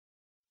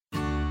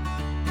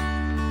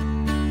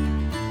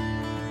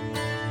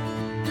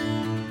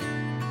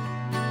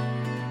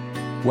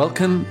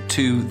Welcome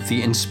to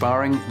the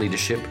Inspiring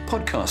Leadership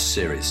podcast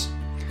series.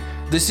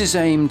 This is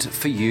aimed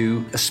for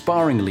you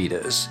aspiring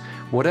leaders,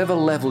 whatever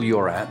level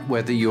you're at,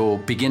 whether you're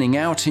beginning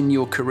out in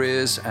your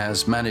careers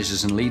as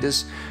managers and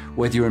leaders,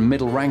 whether you're in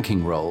middle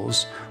ranking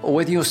roles, or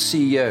whether you're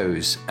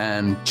CEOs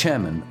and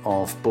chairmen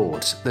of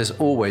boards. There's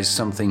always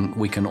something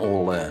we can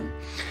all learn.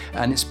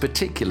 And it's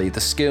particularly the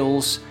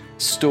skills,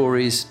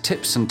 stories,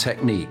 tips and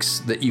techniques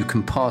that you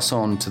can pass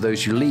on to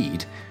those you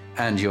lead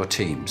and your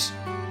teams.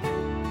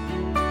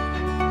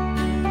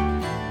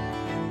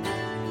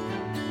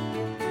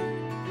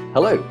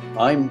 Hello,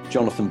 I'm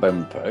Jonathan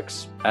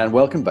Bowman-Perks, and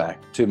welcome back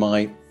to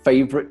my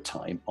favourite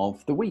time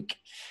of the week.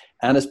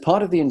 And as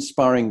part of the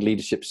Inspiring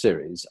Leadership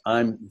series,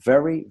 I'm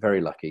very,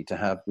 very lucky to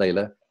have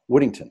Layla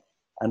Woodington.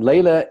 And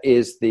Layla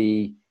is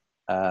the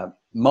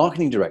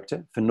marketing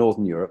director for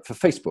Northern Europe for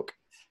Facebook.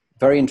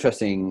 Very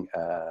interesting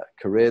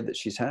career that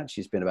she's had.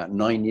 She's been about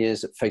 9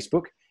 years at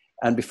Facebook,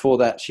 and before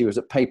that she was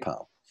at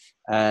PayPal.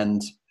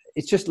 And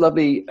it's just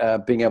lovely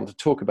being able to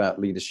talk about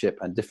leadership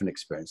and different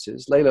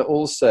experiences. Layla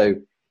also,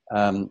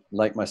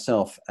 like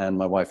myself and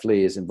my wife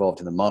Lee, is involved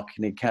in the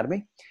Marketing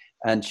Academy.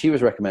 And she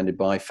was recommended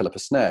by Philippa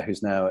Snare,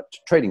 who's now at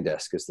Trading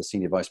Desk as the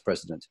Senior Vice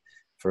President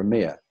for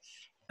EMEA.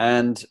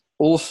 And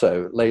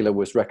also, Layla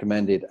was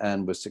recommended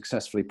and was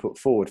successfully put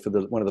forward for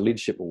one of the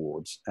leadership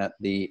awards at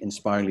the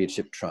Inspiring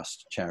Leadership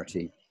Trust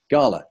charity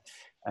gala,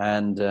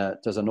 and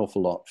does an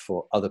awful lot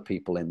for other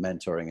people in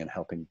mentoring and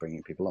helping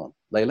bringing people on.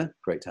 Layla,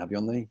 great to have you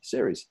on the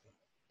series.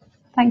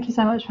 Thank you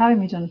so much for having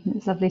me, Jonathan.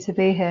 It's lovely to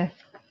be here.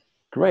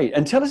 Great.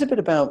 And tell us a bit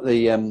about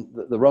the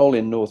role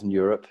in Northern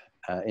Europe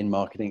in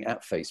marketing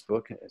at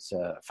Facebook. It's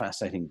a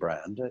fascinating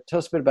brand. Tell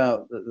us a bit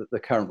about the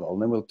current role,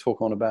 and then we'll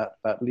talk on about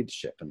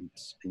leadership and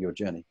your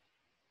journey.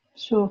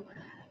 Sure.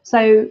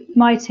 So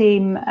my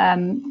team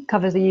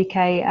covers the UK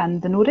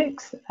and the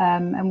Nordics,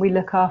 and we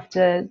look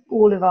after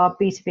all of our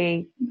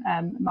B2B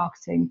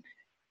marketing.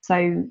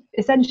 So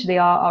essentially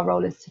our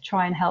role is to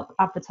try and help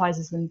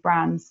advertisers and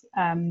brands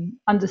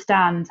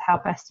understand how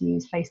best to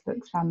use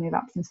Facebook's family of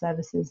apps and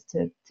services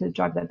to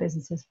drive their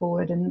businesses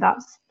forward. And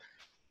that's,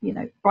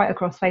 right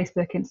across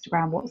Facebook,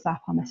 Instagram, WhatsApp,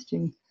 our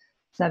messaging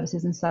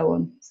services and so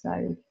on.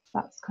 So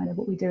that's kind of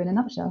what we do in a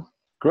nutshell.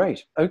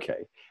 Great.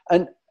 Okay.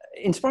 And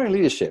inspiring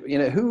leadership,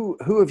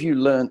 who have you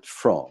learnt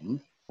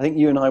from? I think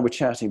you and I were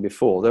chatting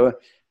before. There were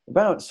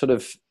about sort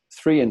of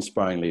 3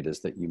 inspiring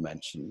leaders that you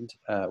mentioned,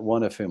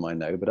 one of whom I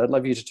know, but I'd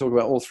love you to talk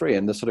about all 3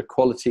 and the sort of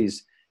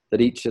qualities that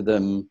each of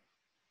them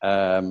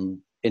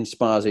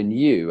inspires in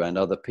you and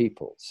other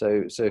people.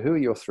 So who are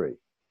your 3?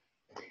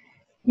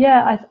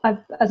 Yeah, I've,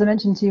 as I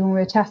mentioned to you when we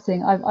were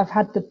chatting, I've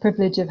had the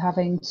privilege of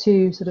having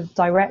 2 sort of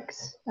direct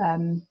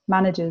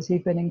managers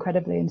who've been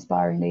incredibly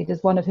inspiring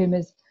leaders, one of whom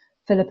is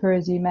Philippa,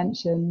 as you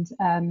mentioned.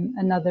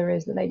 Another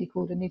is a lady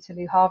called Anita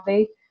Lou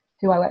Harvey,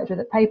 who I worked with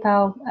at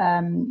PayPal,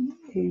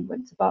 who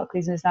went to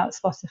Barclays and is now at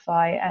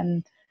Spotify.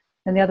 And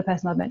then the other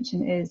person I'd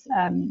mention is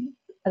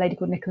a lady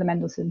called Nicola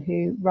Mendelsohn,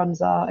 who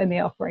runs our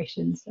EMEA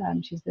operations.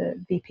 She's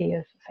the VP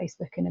of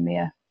Facebook in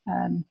EMEA.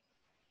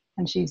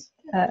 And she's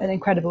an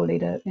incredible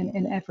leader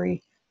in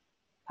every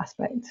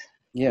aspect.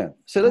 Yeah.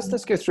 So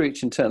let's go through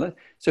each in turn.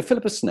 So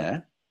Philippa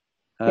Snare,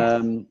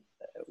 yes.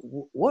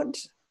 What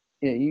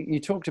you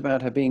talked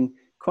about her being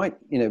quite,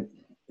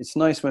 it's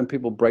nice when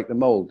people break the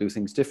mold, do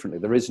things differently.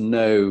 There is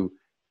no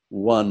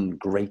one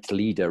great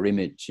leader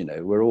image,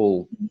 we're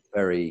all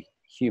very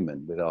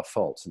human with our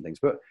faults and things.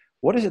 But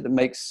what is it that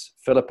makes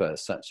Philippa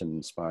such an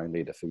inspiring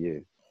leader for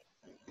you?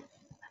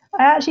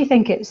 I actually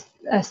think it's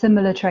a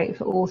similar trait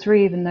for all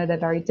 3, even though they're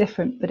very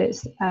different, but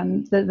it's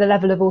the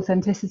level of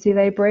authenticity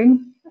they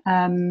bring.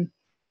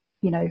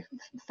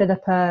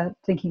 Philippa,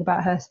 thinking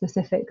about her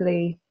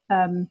specifically,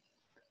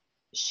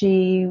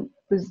 she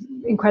was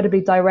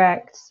incredibly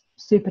direct,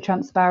 super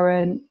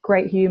transparent,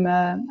 great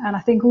humour, and I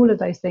think all of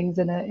those things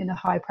in a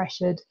high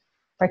pressured,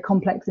 very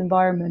complex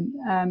environment,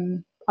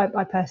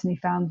 I personally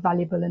found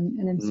valuable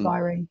and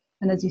inspiring.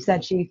 And as you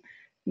said, she,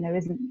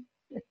 isn't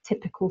a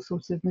typical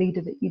sort of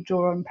leader that you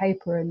draw on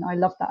paper, and I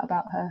love that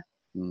about her.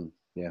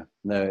 Yeah,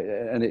 no,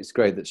 and it's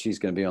great that she's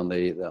going to be on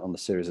the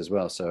series as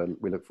well. So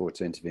we look forward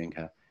to interviewing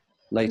her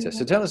later. Yeah.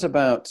 So tell us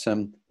about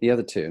the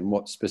other 2 and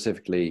what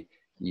specifically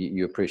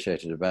you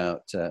appreciated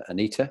about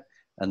Anita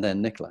and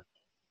then Nicola.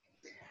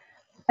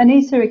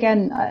 Anita,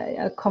 again,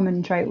 a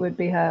common trait would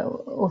be her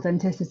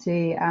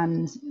authenticity,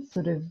 and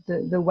sort of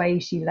the way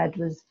she led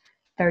was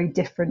very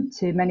different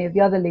to many of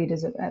the other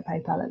leaders at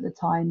PayPal at the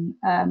time.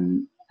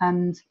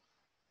 And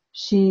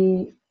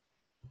she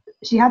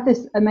had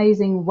this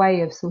amazing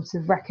way of sort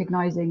of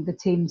recognizing the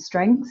team's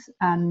strengths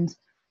and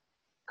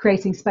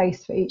creating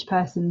space for each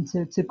person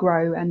to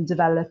grow and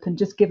develop, and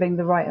just giving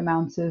the right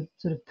amount of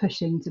sort of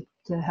pushing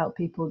to help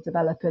people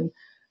develop. And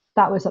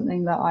that was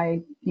something that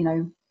I,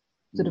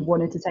 sort of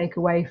wanted to take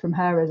away from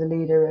her as a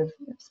leader, of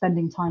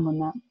spending time on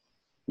that.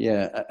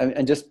 Yeah,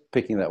 and just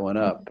picking that one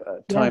up,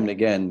 time and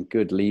again,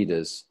 good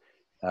leaders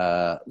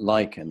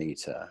like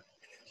Anita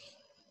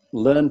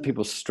learn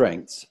people's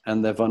strengths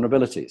and their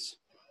vulnerabilities.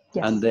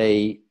 Yes.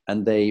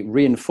 And they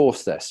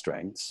reinforce their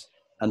strengths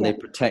and they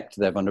protect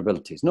their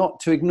vulnerabilities, not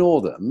to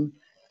ignore them,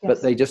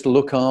 but they just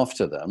look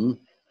after them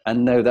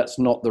and know that's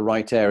not the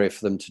right area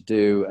for them to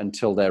do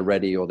until they're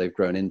ready or they've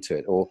grown into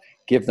it, or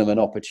give them an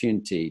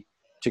opportunity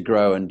to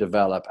grow and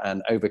develop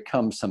and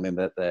overcome something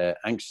that they're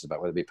anxious about,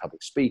 whether it be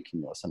public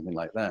speaking or something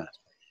like that.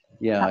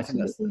 Yeah,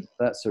 absolutely. I think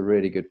that's a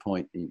really good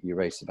point you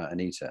raised about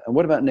Anita. And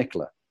what about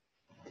Nicola?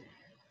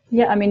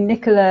 Yeah, I mean,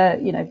 Nicola,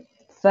 you know,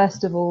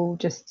 first of all,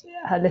 just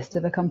her list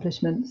of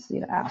accomplishments,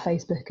 you know, at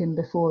Facebook and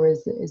before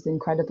is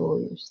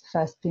incredible. She's the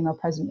first female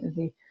president of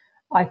the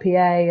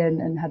IPA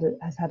and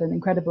has had an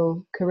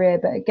incredible career.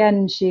 But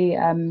again, she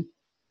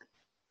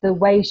the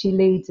way she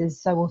leads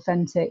is so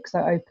authentic, so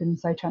open,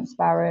 so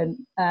transparent.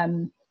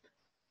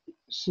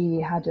 She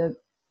had a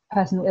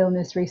personal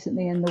illness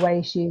recently, and the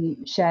way she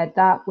shared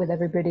that with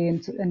everybody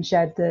and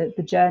shared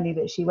the journey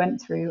that she went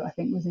through, I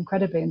think was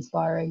incredibly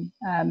inspiring.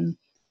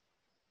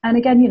 And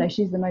again, you know,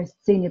 she's the most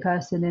senior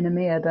person in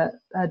EMEA, but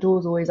her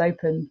door's always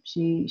open.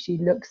 She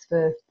looks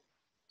for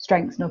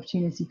strengths and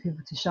opportunity for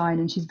people to shine,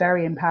 and she's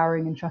very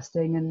empowering and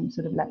trusting, and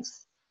sort of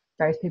lets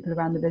various people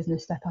around the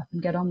business step up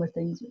and get on with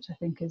things, which I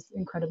think is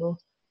incredible.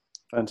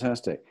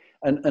 Fantastic.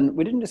 And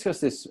we didn't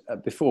discuss this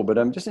before, but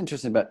I'm just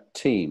interested about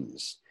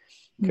teams,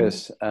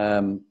 because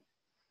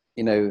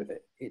you know,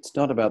 it's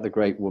not about the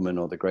great woman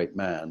or the great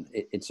man.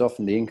 It's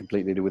often the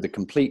incomplete leader with a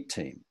complete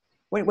team.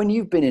 When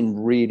you've been in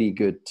really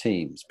good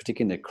teams,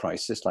 particularly in a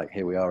crisis like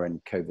here we are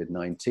in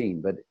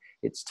COVID-19, but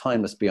it's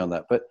timeless beyond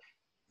that. But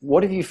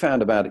what have you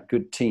found about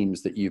good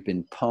teams that you've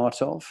been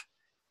part of,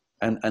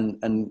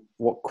 and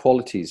what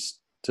qualities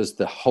does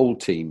the whole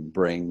team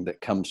bring that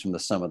comes from the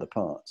sum of the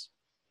parts?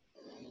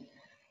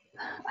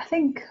 I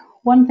think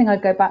one thing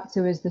I'd go back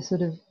to is the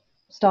sort of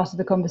start of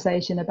the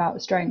conversation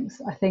about strengths.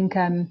 I think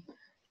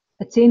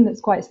a team that's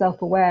quite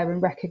self-aware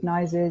and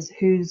recognizes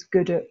who's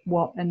good at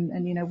what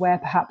and you know, where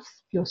perhaps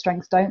your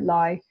strengths don't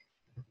lie,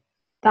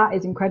 that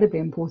is incredibly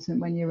important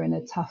when you're in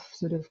a tough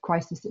sort of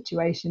crisis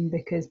situation,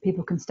 because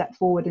people can step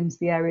forward into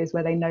the areas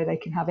where they know they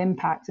can have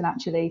impact and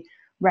actually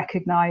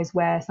recognize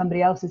where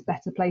somebody else is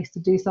better placed to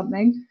do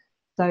something.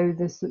 So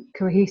this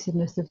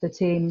cohesiveness of the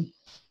team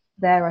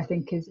there, I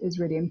think, is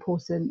really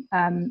important.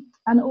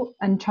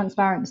 And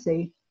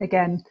transparency,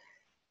 again,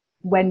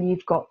 when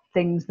you've got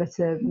things that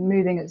are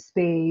moving at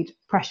speed,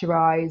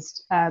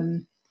 pressurized,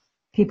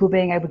 people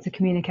being able to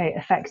communicate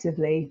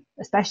effectively,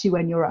 especially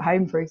when you're at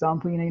home, for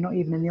example, you know, you're not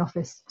even in the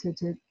office to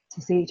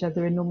see each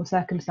other in normal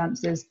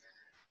circumstances.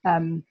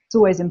 It's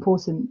always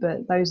important,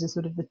 but those are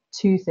sort of the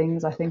two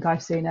things I think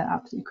I've seen are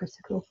absolutely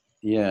critical.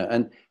 Yeah,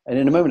 and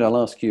in a moment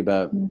I'll ask you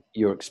about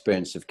your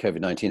experience of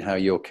COVID-19, how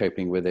you're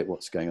coping with it,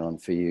 what's going on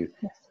for you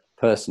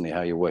personally,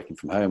 how you're working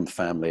from home,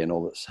 family, and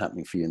all that's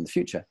happening for you in the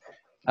future.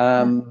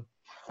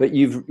 But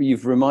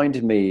you've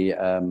reminded me,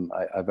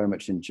 I very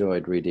much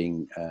enjoyed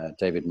reading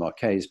David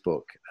Marquet's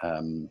book,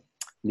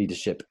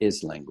 Leadership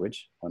is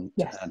Language,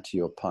 to add to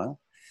your pile,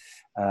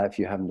 if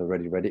you haven't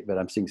already read it, but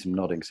I'm seeing some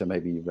nodding, so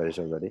maybe you've read it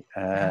already.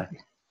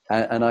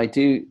 And I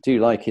do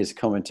like his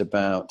comment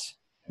about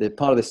the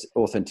part of this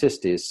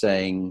authenticity is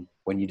saying,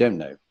 when you don't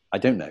know, I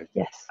don't know.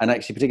 Yes. And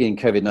actually, particularly in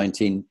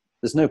COVID-19,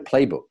 there's no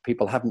playbook.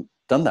 People haven't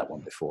done that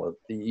one before.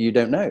 You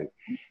don't know.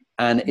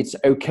 And it's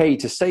okay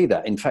to say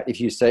that. In fact, if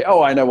you say,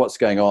 oh, I know what's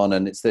going on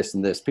and it's this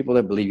and this, people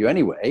don't believe you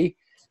anyway,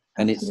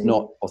 and it's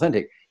not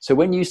authentic. So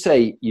when you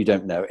say you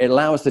don't know, it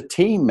allows the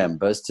team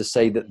members to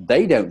say that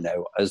they don't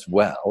know as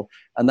well.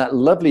 And that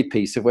lovely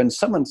piece of when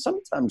someone,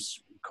 sometimes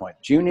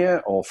quite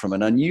junior or from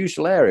an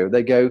unusual area,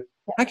 they go,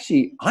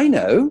 actually, I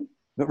know,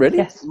 but really?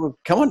 Yes. Well,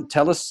 come on,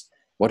 tell us,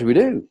 what do we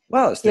do?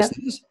 Well, it's this,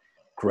 this.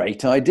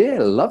 Great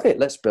idea. Love it.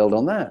 Let's build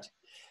on that.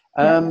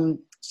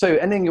 So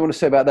anything you want to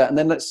say about that? And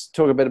then let's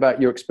talk a bit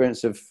about your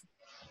experience of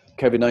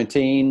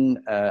COVID-19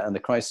 and the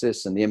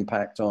crisis and the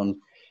impact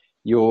on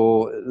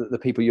the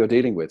people you're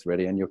dealing with,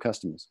 really, and your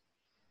customers.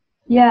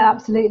 Yeah,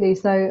 absolutely.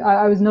 So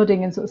I was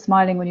nodding and sort of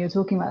smiling when you were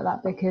talking about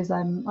that, because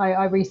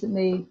I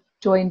recently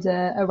joined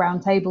a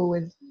round table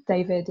with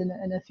David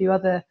and a few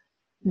other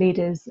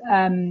leaders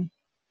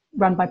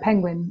run by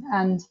Penguin.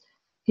 And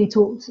he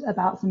talked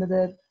about some of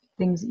the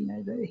things, you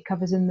know, that he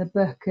covers in the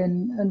book,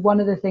 and one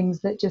of the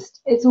things that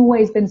it's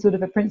always been sort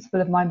of a principle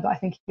of mine, but I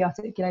think he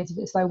articulated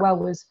it so well,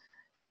 was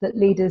that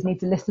leaders need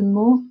to listen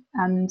more.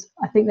 And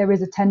I think there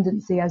is a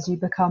tendency, as you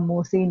become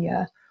more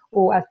senior,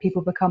 or as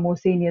people become more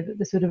senior, that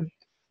the sort of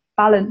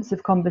balance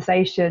of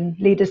conversation,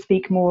 leaders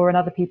speak more and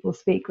other people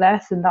speak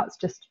less, and that's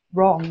just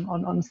wrong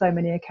on so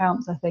many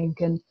accounts, I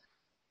think. And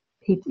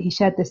he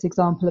shared this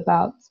example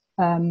about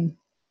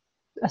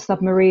a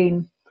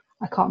submarine,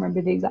 I can't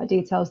remember the exact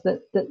details,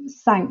 that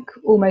sank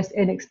almost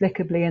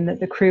inexplicably, and that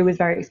the crew was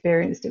very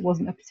experienced. It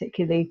wasn't a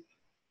particularly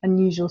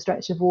unusual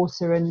stretch of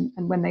water, and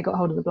when they got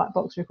hold of the black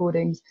box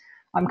recordings,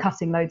 I'm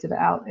cutting loads of it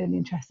out in the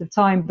interest of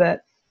time,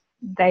 but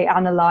they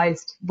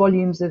analysed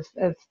volumes of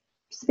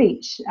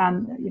speech,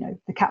 and you know,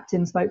 the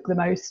captain spoke the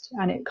most,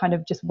 and it kind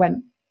of just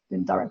went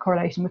in direct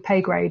correlation with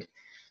pay grade.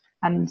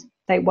 And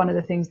one of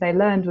the things they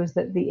learned was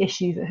that the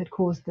issue that had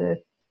caused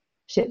the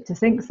ship to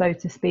sink, so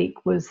to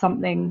speak, was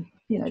something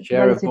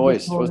Share of relatively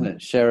voice, small. wasn't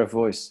it? Share of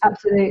voice.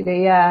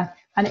 Absolutely, yeah.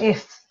 And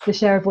if the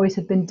share of voice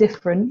had been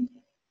different,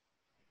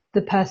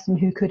 the person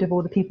who could have,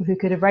 or the people who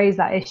could have raised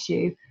that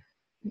issue,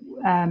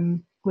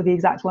 were the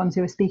exact ones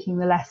who were speaking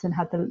the less and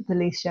had the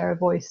least share of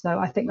voice. So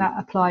I think that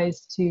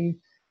applies to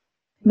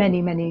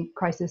many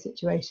crisis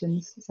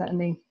situations.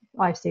 Certainly,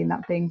 I've seen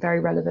that being very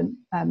relevant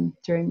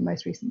during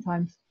most recent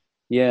times.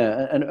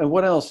 Yeah, and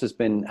what else has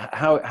been?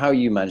 How are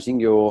you managing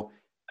your?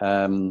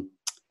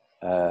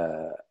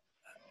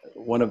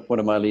 One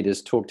of my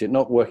leaders talked it,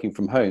 not working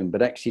from home,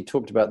 but actually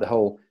talked about the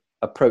whole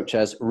approach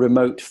as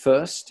remote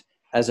first,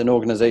 as an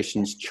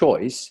organization's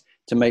choice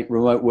to make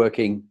remote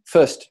working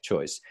first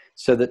choice,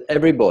 so that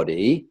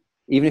everybody,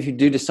 even if you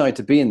do decide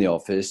to be in the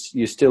office,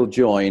 you still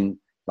join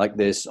like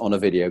this on a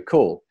video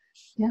call.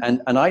 Yeah.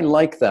 And I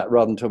like that,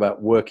 rather than talk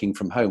about working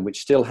from home,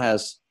 which still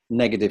has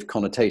negative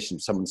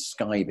connotations. Someone's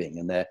Skyping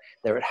and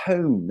they're at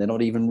home, they're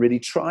not even really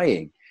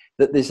trying.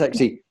 That this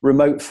actually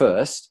remote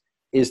first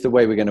is the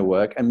way we're going to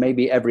work. And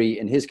maybe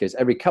in his case,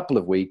 every couple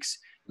of weeks,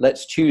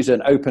 let's choose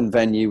an open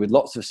venue with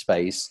lots of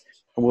space,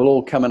 and we'll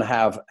all come and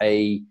have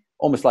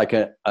almost like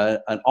an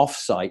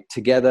offsite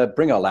together,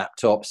 bring our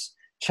laptops,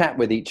 chat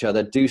with each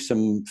other, do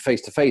some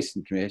face-to-face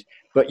in community,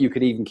 but you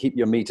could even keep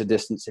your meter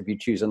distance if you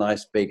choose a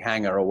nice big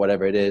hangar or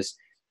whatever it is.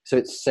 So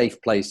it's a safe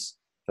place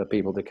for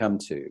people to come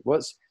to.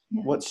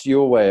 What's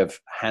your way of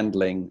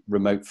handling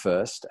remote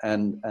first,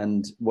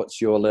 and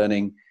what's your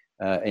learning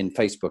in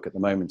Facebook at the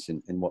moment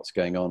in what's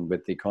going on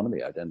with the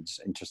economy? I'm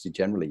just interested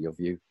generally, your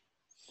view.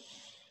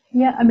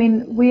 Yeah, I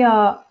mean, we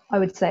are, I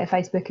would say, at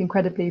Facebook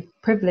incredibly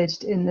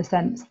privileged in the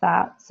sense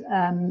that,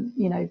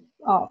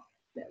 our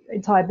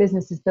entire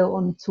business is built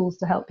on tools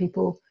to help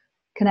people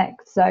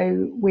connect.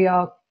 So we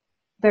are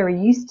very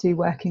used to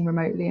working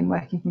remotely and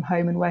working from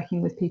home and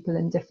working with people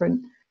in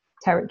different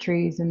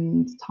territories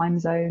and time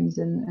zones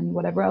and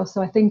whatever else.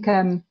 So I think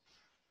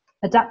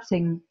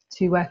adapting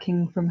to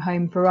working from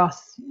home for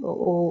us,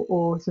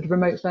 or sort of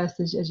remote first,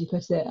 as you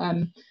put it,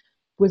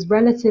 was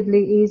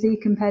relatively easy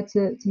compared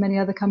to many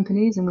other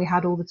companies, and we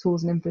had all the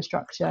tools and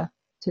infrastructure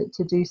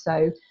to do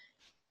so.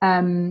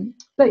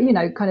 But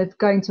kind of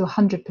going to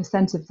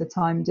 100% of the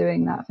time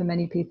doing that for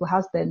many people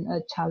has been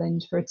a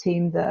challenge for a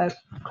team that are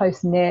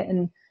close knit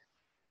and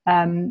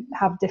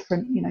have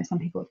different, some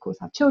people of course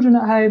have children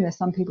at home, there's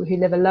some people who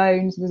live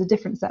alone, so there's a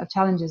different set of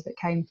challenges that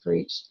came for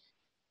each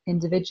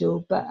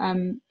individual. But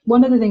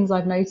one of the things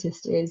I've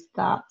noticed is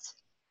that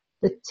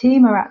the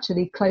team are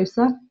actually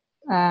closer,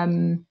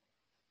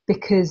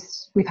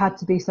 because we've had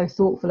to be so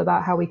thoughtful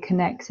about how we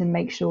connect and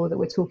make sure that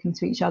we're talking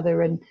to each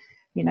other and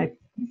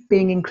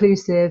being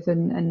inclusive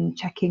and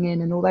checking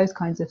in and all those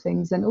kinds of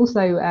things, and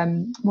also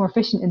more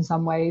efficient in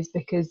some ways,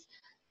 because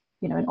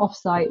an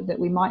offsite that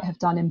we might have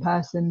done in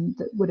person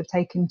that would have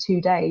taken 2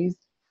 days,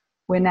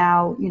 we're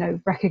now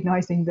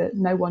recognizing that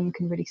no one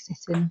can really sit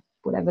in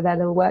whatever their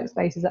little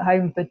workspaces at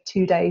home for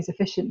 2 days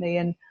efficiently,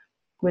 and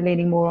we're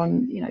leaning more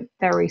on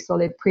very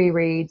solid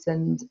pre-reads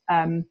and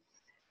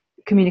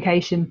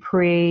communication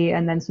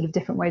and then sort of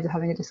different ways of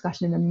having a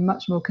discussion in a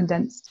much more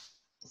condensed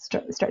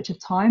stretch of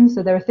time.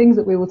 So there are things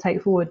that we will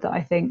take forward that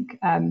I think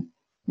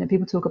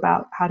people talk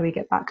about, how do we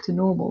get back to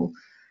normal?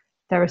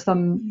 There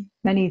are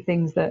many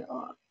things that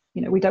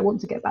we don't want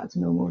to get back to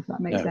normal, if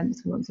that makes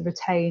sense. We want to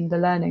retain the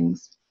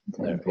learnings.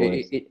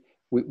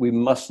 We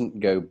mustn't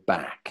go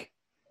back.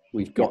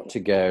 We've got to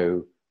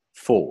go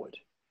forward.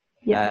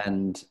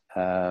 And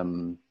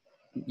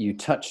you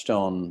touched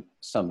on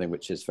something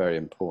which is very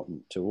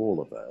important to all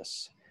of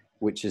us,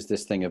 which is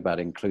this thing about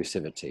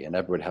inclusivity and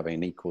everybody having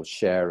an equal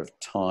share of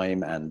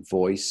time and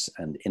voice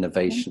and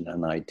innovation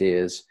and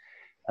ideas,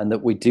 and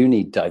that we do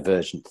need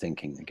divergent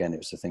thinking. Again, it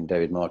was the thing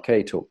David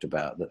Marquet talked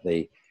about, that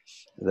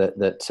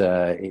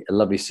a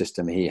lovely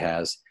system he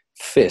has,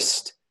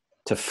 FIST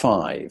to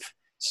 5.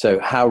 So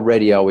how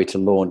ready are we to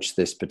launch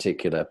this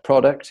particular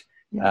product?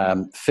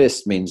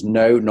 FIST means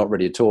no, not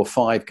ready at all.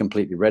 5,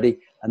 completely ready.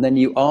 And then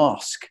you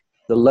ask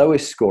the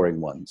lowest scoring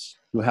ones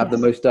who have the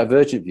most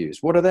divergent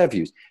views, what are their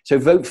views? So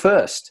vote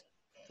first.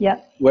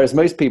 Whereas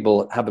most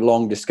people have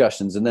long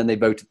discussions and then they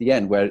vote at the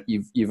end, where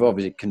you've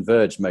obviously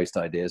converged most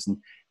ideas, and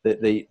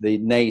the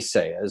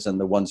naysayers and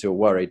the ones who are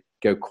worried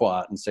go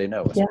quiet and say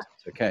no, it's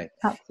okay.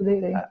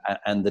 Absolutely.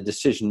 And the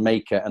decision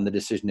maker and the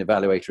decision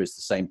evaluator is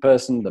the same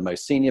person, the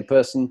most senior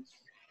person,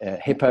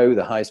 Hippo,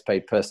 the highest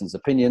paid person's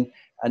opinion,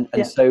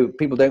 and so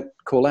people don't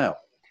call out.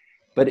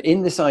 But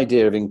in this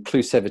idea of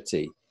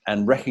inclusivity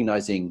and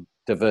recognizing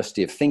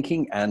diversity of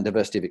thinking and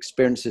diversity of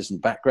experiences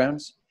and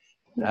backgrounds,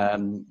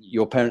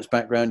 your parents'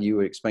 background,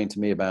 you explained to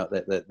me about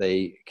that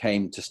they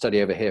came to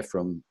study over here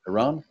from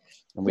Iran,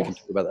 and we can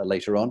talk about that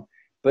later on.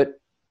 But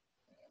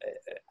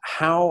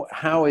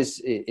how is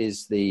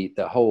the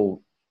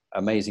whole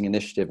amazing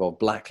initiative of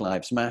Black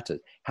Lives Matter,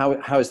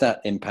 how is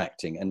that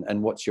impacting,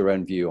 and what's your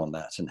own view on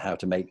that, and how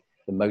to make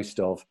the most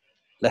of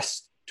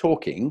less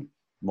talking,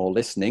 more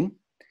listening,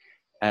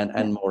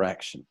 and more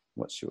action?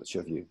 What's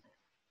your view?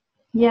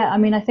 I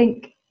mean, I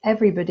think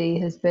everybody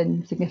has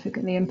been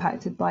significantly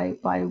impacted by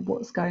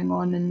what's going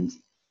on, and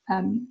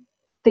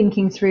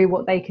thinking through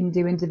what they can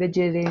do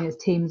individually as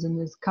teams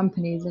and as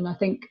companies. And I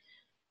think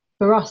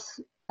for us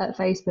at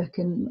Facebook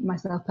and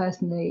myself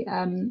personally,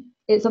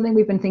 it's something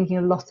we've been thinking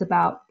a lot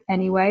about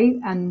anyway.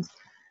 And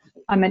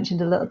I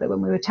mentioned a little bit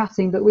when we were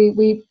chatting, but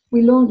we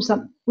launched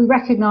we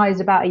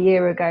recognized about a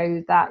year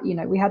ago that, you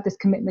know, we had this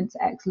commitment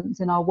to excellence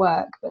in our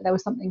work, but there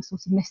was something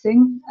sort of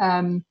missing.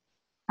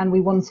 And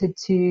we wanted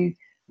to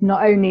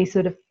not only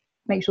sort of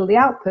make sure the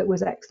output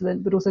was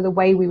excellent, but also the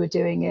way we were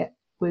doing it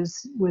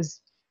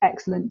was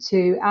excellent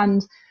too.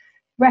 And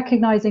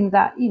recognizing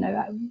that, you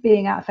know,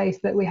 being at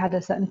Facebook, we had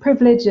a certain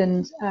privilege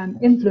and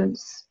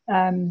influence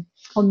on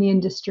the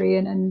industry,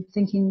 and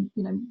thinking,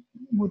 you know,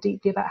 more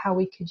deeply about how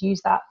we could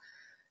use that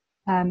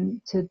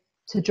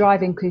to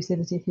drive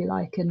inclusivity, if you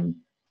like. And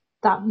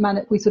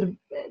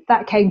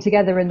that came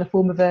together in the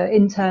form of an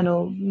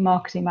internal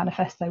marketing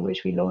manifesto,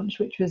 which we launched,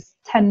 which was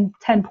 10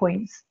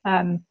 points.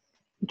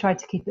 We tried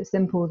to keep it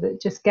simple,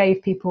 that just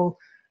gave people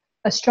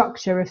a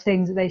structure of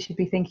things that they should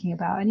be thinking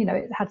about. And, you know,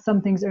 it had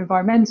some things that are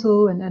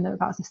environmental and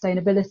about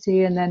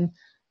sustainability, and then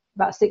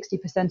about 60%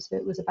 of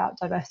it was about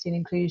diversity and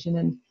inclusion,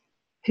 and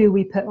who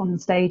we put on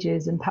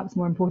stages, and perhaps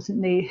more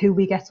importantly, who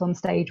we get on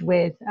stage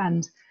with,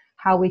 and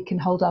how we can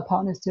hold our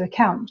partners to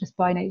account just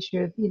by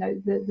nature of, you know,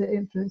 the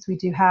influence we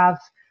do have,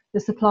 the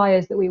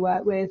suppliers that we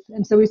work with.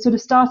 And so we sort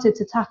of started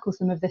to tackle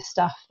some of this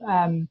stuff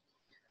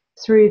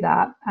through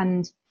that.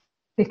 And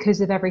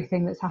because of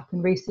everything that's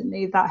happened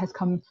recently, that has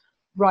come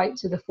right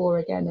to the fore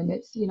again. And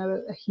it's, you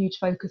know, a huge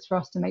focus for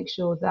us to make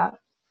sure that,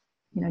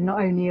 you know,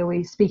 not only are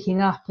we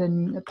speaking up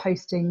and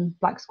posting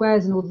black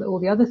squares and all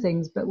the other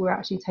things, but we're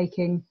actually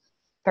taking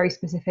very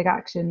specific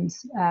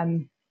actions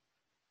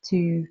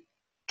to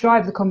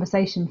drive the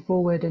conversation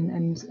forward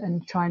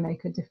and try and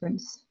make a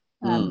difference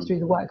through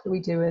the work that we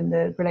do and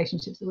the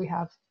relationships that we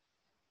have.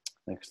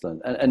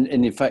 Excellent. And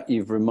in fact,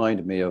 you've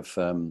reminded me of,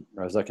 I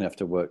was lucky enough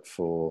to work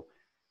for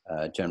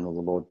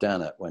General Lord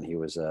Dannatt when he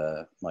was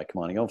my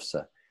commanding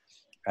officer.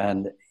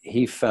 And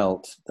he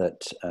felt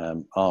that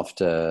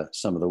after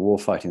some of the war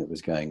fighting that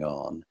was going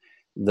on,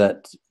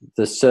 that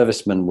the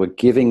servicemen were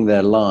giving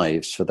their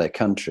lives for their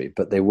country,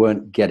 but they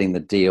weren't getting the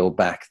deal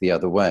back the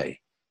other way.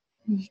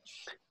 Mm.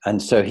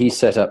 And so he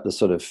set up the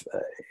sort of,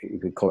 you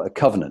could call it a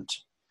covenant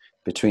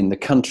between the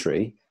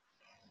country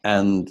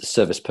and the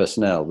service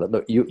personnel, that,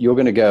 look, you're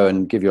going to go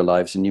and give your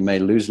lives, and you may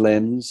lose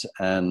limbs,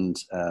 and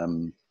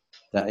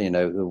that, you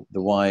know,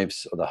 the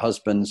wives or the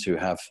husbands who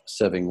have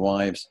serving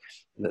wives,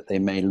 that they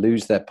may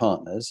lose their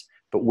partners,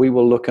 but we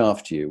will look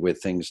after you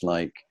with things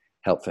like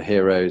Help for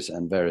Heroes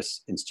and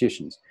various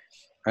institutions.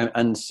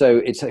 And so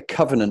it's a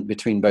covenant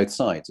between both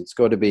sides. It's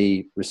got to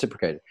be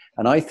reciprocated.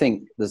 And I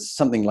think there's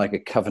something like a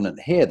covenant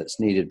here that's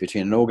needed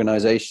between an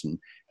organization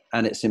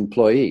and its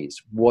employees,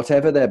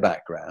 whatever their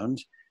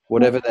background,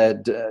 whatever their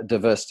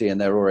diversity and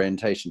their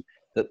orientation,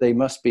 that they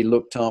must be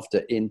looked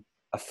after in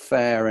a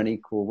fair and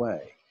equal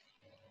way.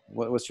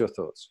 What's your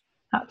thoughts?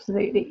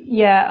 Absolutely.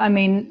 Yeah, I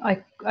mean,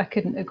 I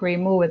couldn't agree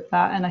more with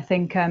that. And I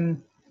think,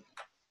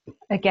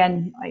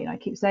 again, I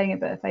keep saying it,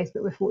 but at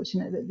Facebook, we're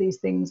fortunate that these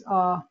things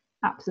are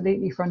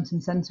absolutely front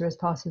and center as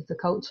part of the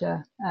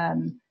culture,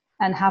 and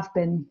have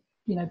been,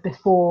 you know,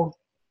 before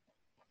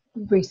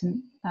recent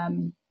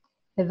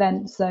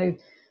events. So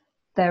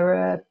there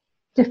are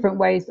different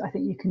ways I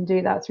think you can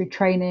do that, through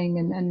training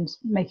and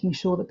making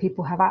sure that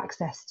people have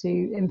access to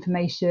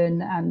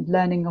information and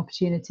learning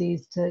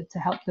opportunities to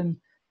help them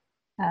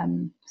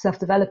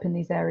self-develop in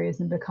these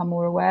areas and become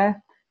more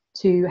aware,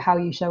 to how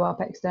you show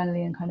up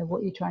externally and kind of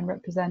what you try and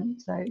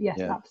represent. So yes,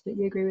 yeah.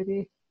 Absolutely agree with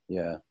you.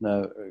 Yeah,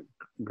 no,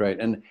 great.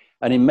 And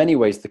in many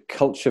ways, the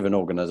culture of an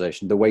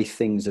organization, the way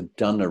things are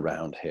done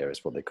around here,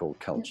 is what they call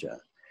culture.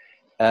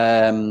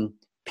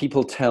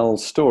 People tell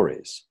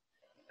stories,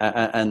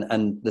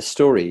 and the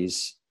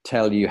stories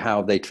tell you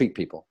how they treat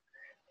people.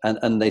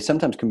 And they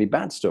sometimes can be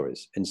bad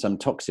stories in some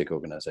toxic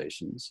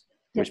organizations,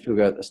 which people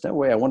go, there's no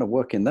way I want to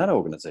work in that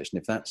organization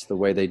if that's the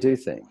way they do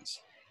things.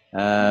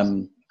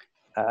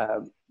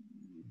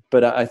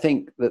 But I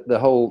think that the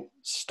whole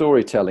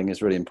storytelling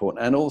is really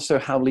important, and also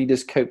how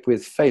leaders cope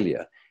with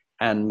failure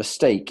and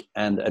mistake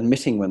and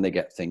admitting when they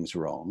get things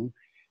wrong.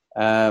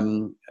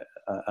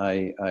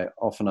 I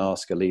often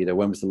ask a leader,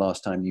 when was the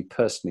last time you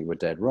personally were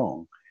dead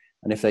wrong?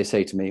 And if they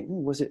say to me,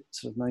 was it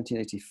sort of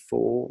 1984?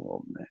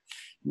 Or,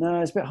 no,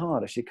 it's a bit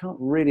hard. Actually, can't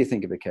really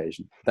think of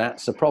occasion.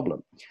 That's a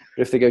problem.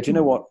 But if they go, do you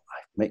know what?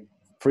 I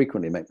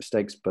frequently make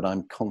mistakes, but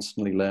I'm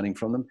constantly learning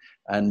from them,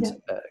 and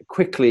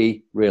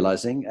quickly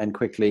realizing and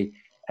quickly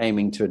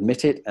aiming to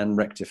admit it and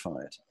rectify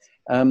it.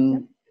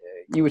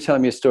 You were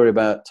telling me a story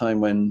about a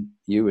time when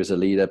you as a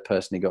leader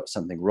personally got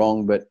something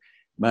wrong, but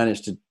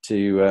managed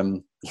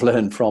to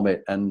learn from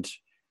it and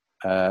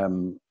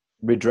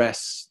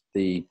redress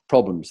the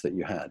problems that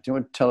you had. Do you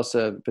want to tell us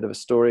a bit of a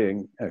story?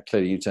 And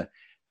clearly you to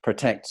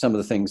protect some of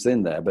the things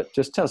in there, but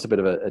just tell us a bit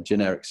of a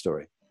generic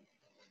story.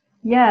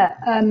 Yeah,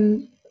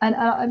 and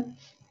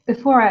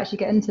before I actually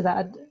get into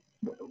that,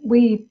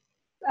 we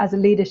as a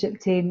leadership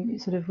team,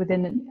 sort of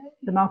within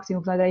the marketing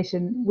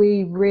organization,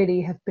 we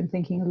really have been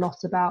thinking a lot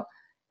about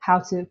how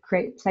to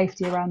create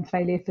safety around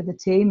failure for the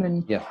team.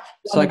 And yeah,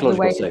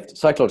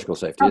 psychological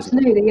safety,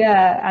 absolutely, isn't it?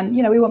 yeah. And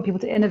we want people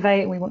to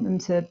innovate, and we want them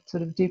to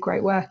sort of do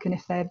great work. And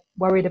if they're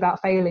worried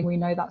about failing, we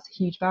know that's a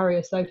huge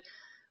barrier. So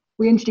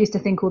we introduced a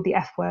thing called the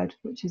F Word,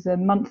 which is a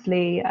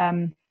monthly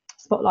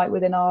spotlight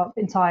within our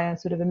entire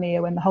sort of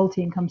EMEA, when the whole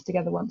team comes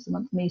together once a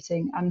month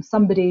meeting, and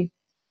somebody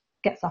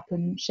gets up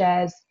and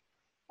shares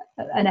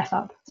an F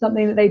up,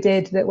 something that they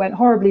did that went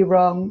horribly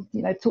wrong,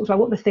 talks about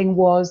what the thing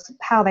was,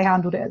 how they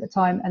handled it at the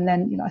time, and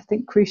then, I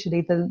think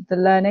crucially the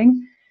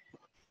learning.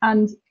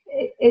 And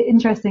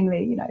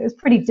interestingly, it was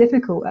pretty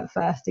difficult at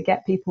first to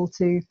get people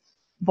to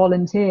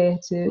volunteer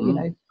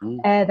to,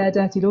 air their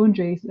dirty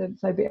laundry.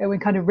 So we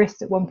kind of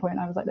risked at one point,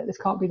 I was like, this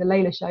can't be the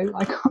Layla show.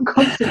 I can't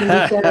constantly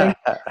be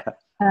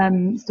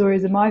sharing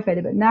stories of my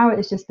failure. But now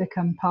it's just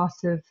become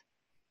part of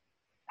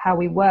how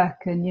we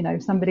work,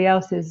 and somebody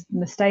else's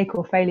mistake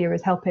or failure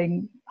is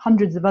helping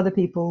hundreds of other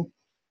people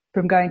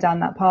from going down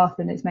that path,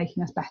 and it's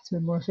making us better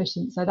and more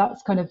efficient. So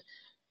that's kind of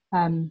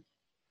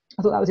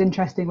I thought that was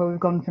interesting, where we've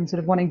gone from sort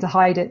of wanting to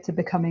hide it to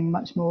becoming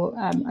much more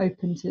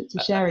open to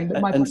sharing.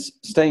 But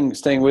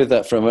staying with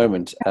that for a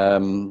moment,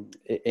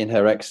 in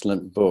her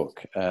excellent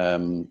book,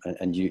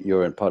 and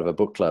you're in part of a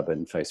book club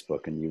in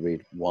Facebook and you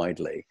read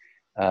widely,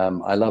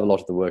 I love a lot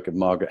of the work of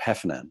Margaret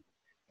Heffernan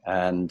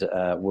and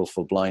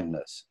willful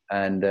blindness.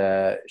 And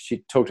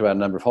she talked about a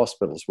number of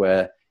hospitals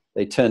where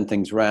they turned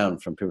things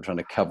around from people trying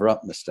to cover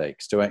up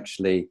mistakes to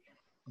actually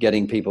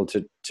getting people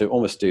to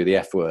almost do the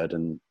F word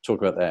and talk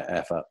about their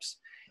F ups.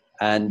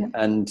 And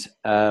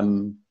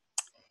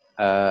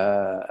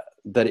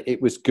that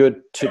it was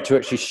good to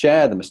actually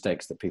share the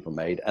mistakes that people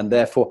made. And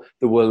therefore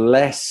there were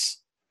less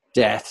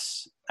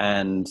deaths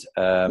and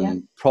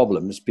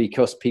problems,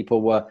 because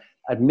people were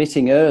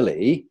admitting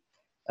early,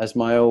 as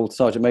my old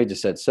Sergeant Major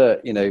said, sir,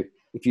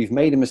 if you've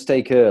made a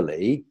mistake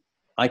early,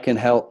 I can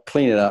help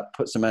clean it up,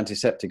 put some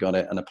antiseptic on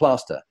it and a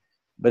plaster.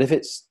 But if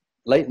it's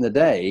late in the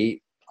day,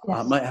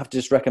 I might have to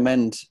just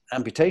recommend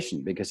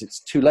amputation, because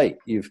it's too late.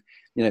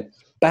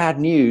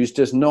 Bad news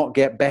does not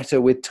get better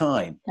with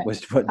time,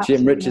 was what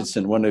Jim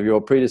Richardson, one of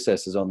your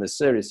predecessors on this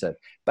series, said.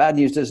 Bad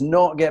news does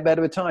not get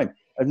better with time.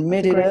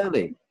 Admit it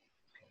early.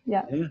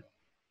 Yeah.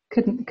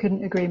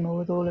 Couldn't agree more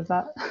with all of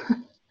that.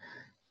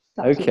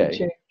 Okay.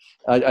 True.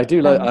 I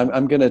do like.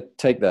 I'm going to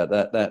take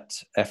that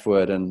F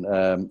word and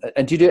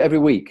do you do it every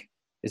week?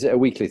 Is it a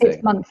weekly thing?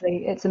 It's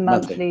monthly. It's a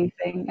monthly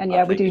thing, and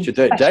we do. You should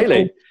do it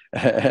daily.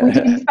 We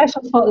do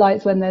special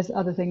spotlights when there's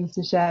other things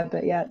to share,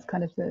 but it's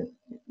kind of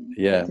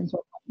into a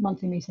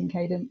monthly meeting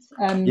cadence.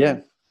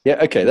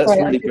 Okay, that's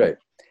really great.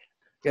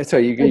 Yeah,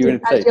 sorry, you were going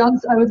to say.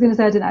 I was going to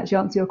say I didn't actually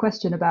answer your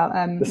question about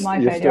my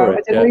failure. Story,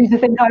 I didn't want you to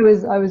think I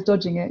was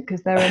dodging it,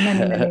 because there are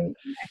many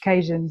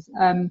occasions.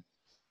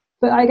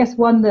 But I guess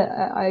one that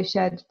I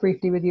shared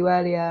briefly with you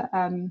earlier,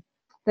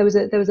 there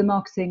was a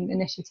marketing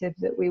initiative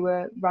that we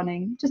were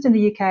running just in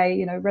the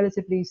UK,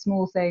 relatively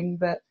small thing,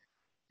 but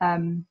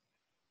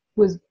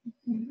was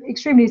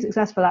extremely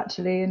successful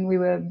actually, and we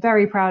were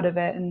very proud of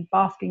it and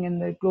basking in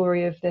the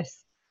glory of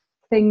this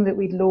thing that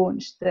we'd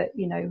launched that,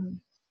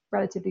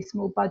 relatively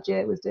small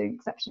budget, was doing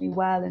exceptionally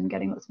well and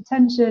getting lots of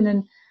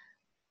attention.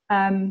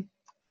 And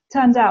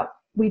turns out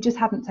we just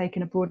hadn't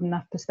taken a broad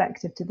enough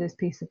perspective to this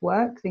piece of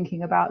work,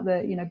 thinking about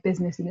the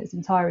business in its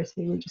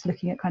entirety. We were just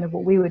looking at kind of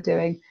what we were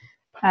doing,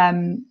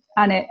 and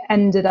it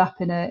ended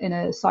up in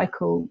a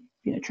cycle,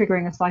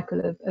 triggering a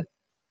cycle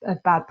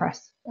of bad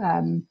press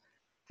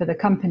for the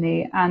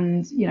company,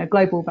 and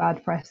global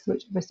bad press,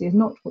 which obviously is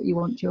not what you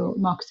want your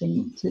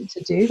marketing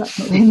to do. That's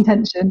not the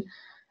intention.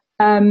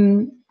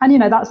 And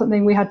that's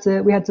something we had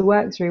to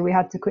work through. We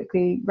had to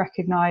quickly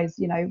recognize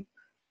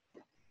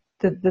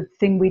the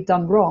thing we'd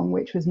done wrong,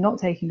 which was not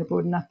taking a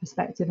broad enough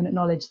perspective, and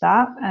acknowledge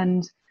that,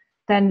 and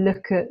then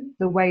look at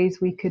the ways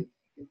we could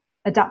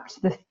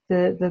adapt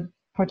the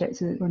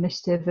project or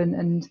initiative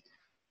and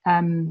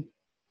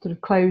sort of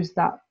close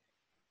that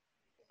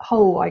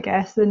hole, I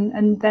guess,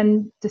 and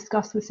then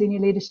discuss with senior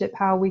leadership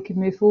how we could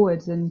move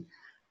forwards. And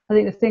I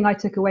think the thing I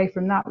took away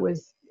from that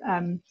was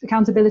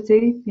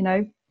accountability.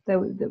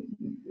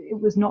 It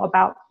was not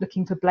about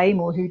looking for blame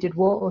or who did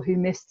what or who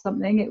missed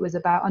something. It was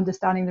about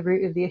understanding the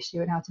root of the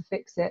issue and how to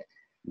fix it,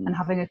 and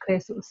having a clear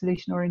sort of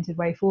solution-oriented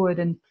way forward.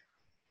 And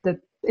the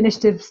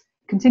initiatives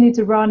continued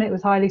to run. It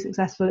was highly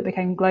successful. It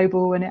became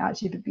global, and it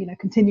actually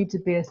continued to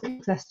be a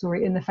success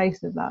story in the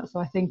face of that. So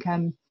I think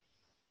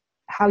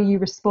how you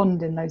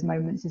respond in those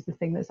moments is the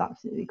thing that's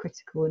absolutely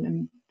critical,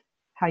 and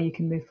how you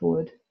can move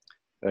forward.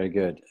 Very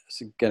good.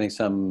 So getting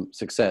some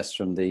success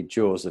from the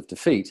jaws of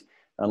defeat,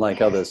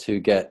 unlike others who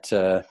get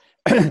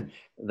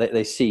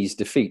they seize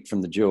defeat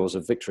from the jaws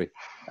of victory.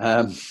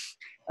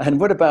 And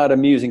what about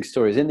amusing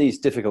stories in these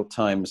difficult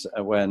times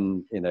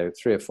when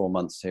 3 or 4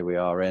 months here we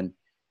are in,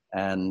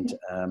 and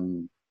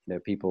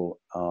people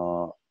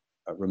are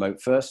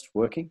remote first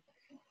working?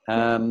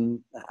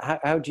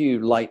 How do you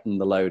lighten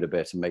the load a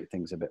bit and make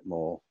things a bit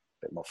more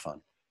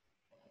fun?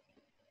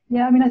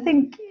 Yeah, I mean, I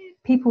think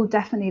people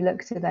definitely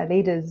look to their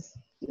leaders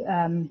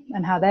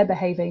and how they're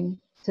behaving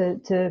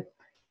to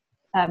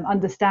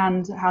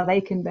understand how they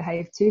can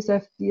behave too. So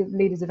if the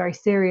leaders are very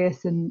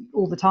serious and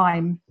all the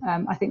time,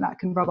 I think that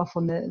can rub off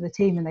on the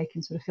team, and they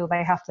can sort of feel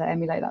they have to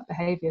emulate that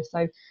behaviour.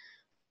 So,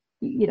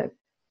 you know,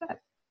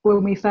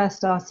 when we first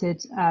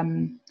started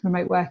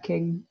remote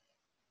working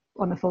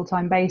on a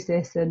full-time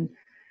basis, and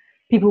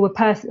people were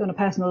on a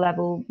personal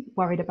level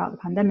worried about the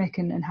pandemic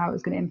and how it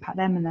was going to impact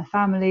them and their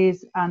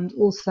families, and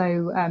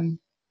also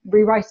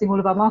rewriting all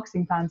of our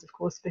marketing plans, of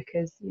course,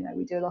 because, you know,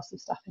 we do a lot of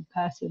stuff in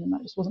person and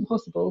that just wasn't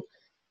possible.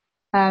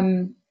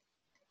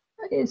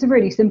 It's a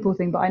really simple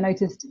thing, but I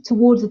noticed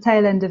towards the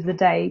tail end of the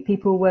day,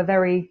 people were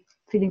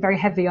feeling very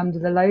heavy under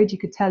the load. You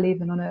could tell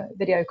even on a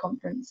video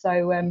conference.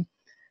 So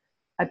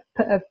I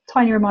put a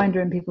tiny reminder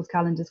in people's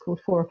calendars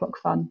called 4 o'clock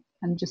fun,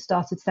 and just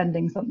started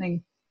sending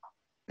something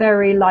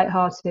very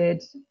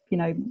light-hearted, you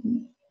know,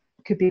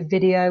 could be a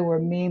video or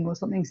a meme or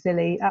something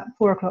silly at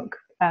 4 o'clock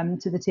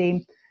to the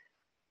team.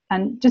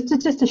 And just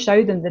to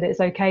show them that it's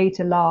okay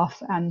to laugh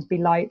and be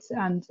light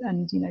and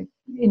you know,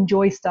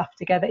 enjoy stuff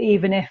together,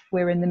 even if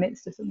we're in the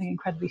midst of something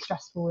incredibly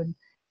stressful and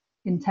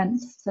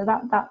intense. So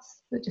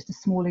that's just a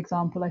small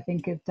example, I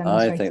think, of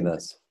demonstrating.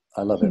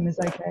 I love humor's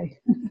it. Okay.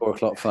 4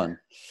 o'clock fun.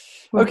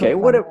 Okay,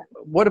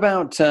 what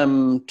about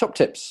top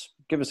tips?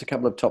 Give us a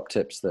couple of top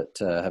tips that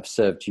have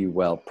served you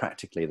well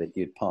practically that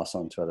you'd pass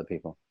on to other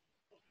people.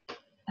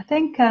 I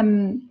think.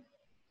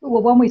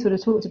 Well, one we sort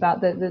of talked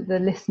about, the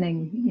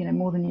listening, you know,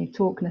 more than you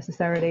talk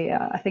necessarily.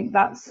 I think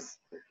that's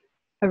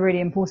a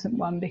really important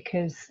one,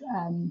 because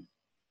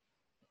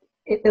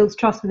it builds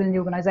trust within the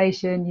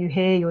organisation. You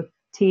hear your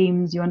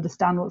teams, you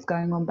understand what's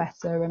going on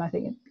better, and I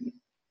think it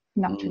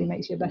naturally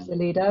makes you a better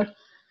leader.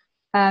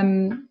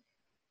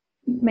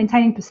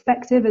 Maintaining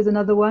perspective is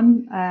another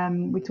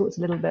one. We talked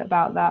a little bit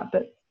about that,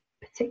 but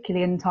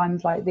particularly in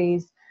times like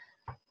these,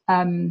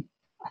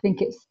 I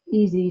think it's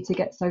easy to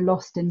get so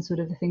lost in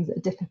sort of the things that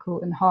are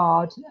difficult and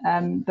hard.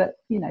 But,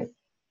 you know,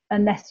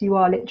 unless you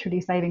are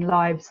literally saving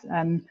lives,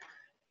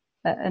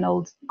 an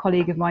old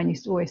colleague of mine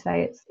used to always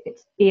say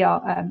it's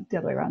ER, the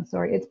other way around,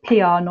 sorry, it's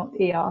PR, not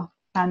ER.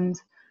 And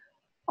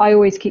I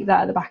always keep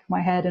that at the back of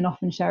my head and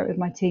often share it with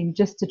my team,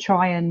 just to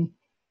try and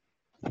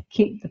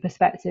keep the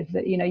perspective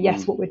that, you know,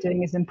 yes, what we're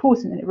doing is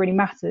important and it really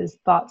matters,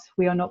 but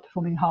we are not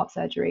performing heart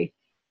surgery,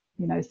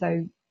 you know,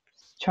 so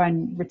try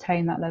and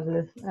retain that level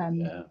of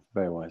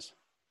very wise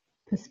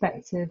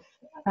perspective.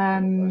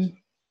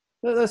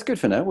 That's good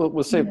for now.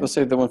 We'll save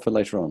the one for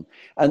later on,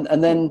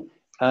 and then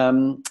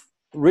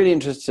really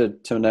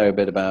interested to know a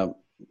bit about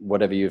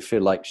whatever you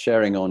feel like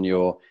sharing on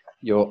your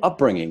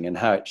upbringing and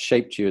how it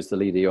shaped you as the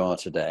leader you are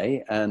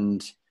today,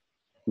 and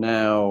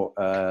now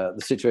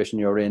the situation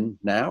you're in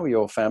now,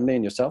 your family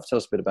and yourself. Tell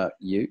us a bit about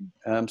you.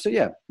 So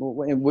yeah,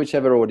 in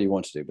whichever order you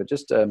want to do, but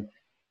just a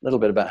little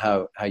bit about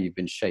how you've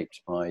been shaped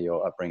by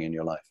your upbringing in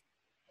your life.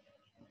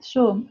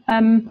 Sure.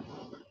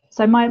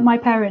 So my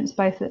parents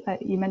both,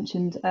 you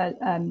mentioned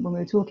when we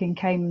were talking,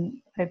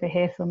 came over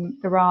here from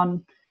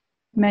Iran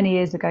many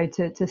years ago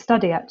to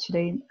study,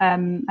 actually,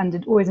 and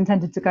had always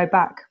intended to go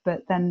back,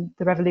 but then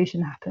the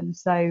revolution happened.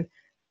 So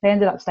they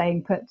ended up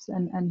staying put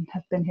and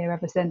have been here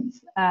ever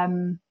since.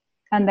 And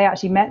they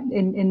actually met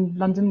in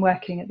London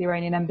working at the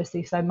Iranian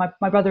embassy. So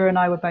my brother and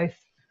I were both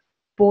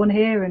born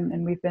here,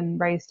 and we've been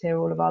raised here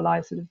all of our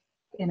lives, sort of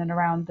in and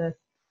around the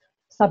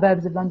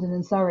suburbs of London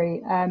and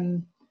Surrey.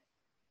 And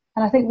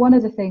I think one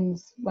of the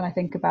things when I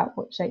think about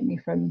what shaped me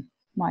from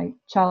my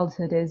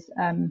childhood is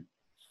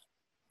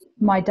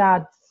my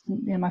dad's,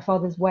 you know, my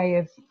father's way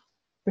of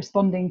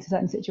responding to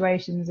certain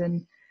situations.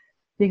 And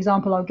the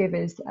example I'll give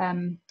is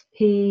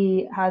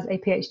he has a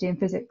PhD in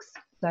physics.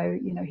 So,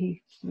 you know,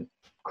 he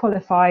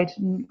qualified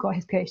and got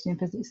his PhD in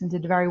physics and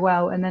did very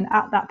well. And then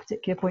at that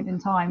particular point in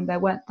time, there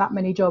weren't that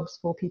many jobs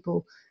for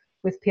people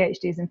with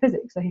PhDs in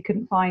physics. So he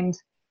couldn't find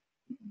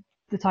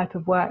the type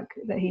of work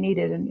that he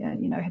needed, and,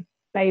 you know, had a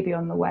baby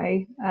on the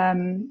way.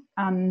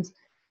 And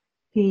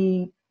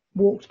he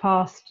walked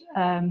past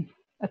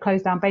a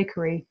closed down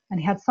bakery, and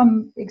he had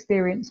some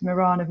experience from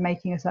Iran of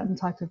making a certain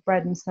type of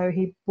bread. And so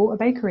he bought a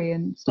bakery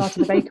and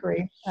started a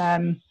bakery.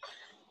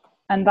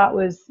 And that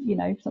was, you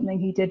know, something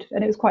he did,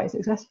 and it was quite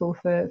successful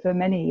for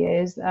many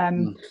years.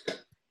 And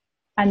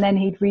then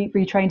he'd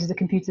retrained as a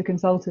computer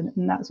consultant,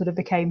 and that sort of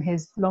became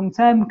his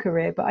long-term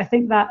career. But I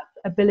think that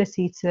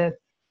ability to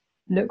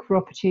look for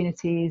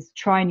opportunities,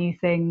 try new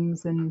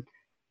things, and,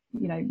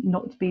 you know,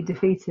 not be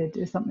defeated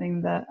is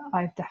something that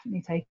I've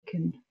definitely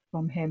taken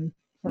from him.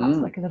 So that's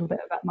like a little bit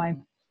about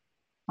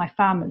my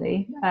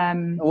family.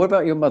 What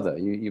about your mother?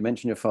 You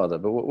mentioned your father,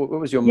 but what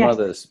was your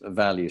mother's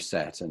value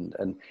set?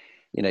 And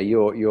you know,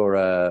 you're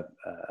a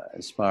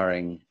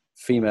inspiring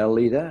female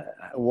leader.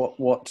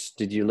 What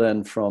did you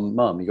learn from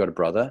mum? You got a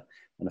brother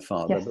and a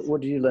father, but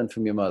what did you learn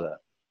from your mother?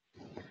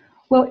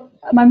 Well,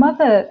 my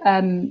mother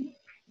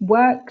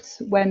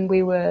worked when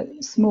we were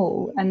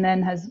small, and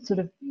then has sort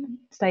of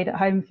stayed at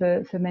home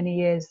for many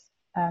years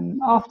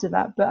after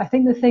that. But I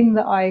think the thing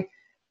that I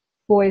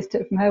always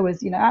took from her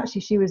was, you know,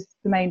 actually she was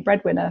the main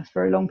breadwinner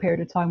for a long period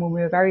of time when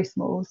we were very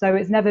small. So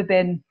it's never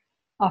been,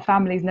 our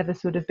family's never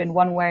sort of been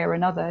one way or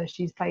another.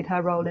 She's played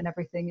her role in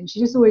everything, and she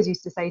just always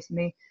used to say to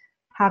me,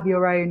 have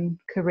your own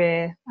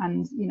career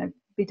and, you know,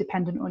 be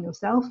dependent on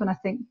yourself. And I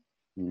think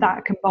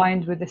that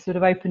combined with this sort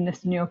of openness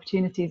to new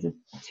opportunities are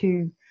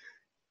two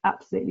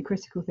absolutely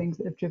critical things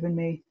that have driven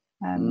me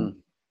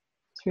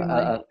through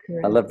my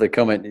career. I love the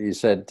comment you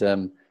said,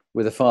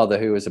 with a father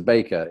who was a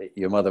baker,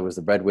 your mother was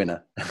the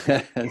breadwinner.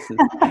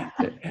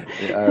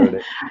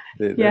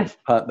 Yes,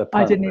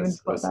 I didn't even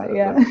spot that.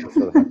 Yeah.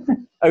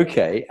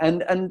 Okay,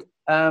 and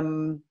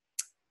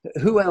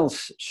who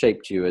else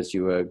shaped you as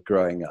you were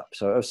growing up?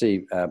 So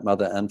obviously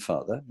mother and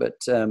father, but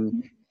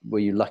were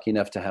you lucky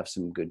enough to have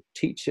some good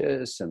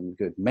teachers, some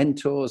good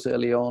mentors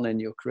early on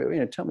in your career? You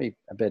know, tell me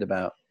a bit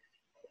about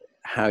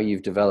how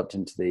you've developed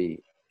into the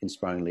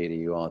inspiring leader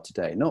you are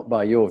today, not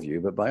by your view,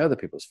 but by other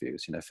people's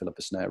views. You know,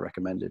 Philippa Snare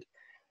recommended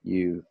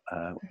you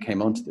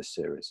came onto this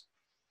series.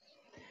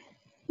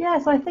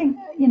 Yes, I think,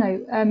 you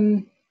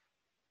know,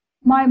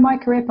 my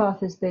career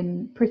path has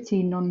been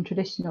pretty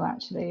non-traditional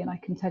actually, and I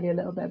can tell you a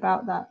little bit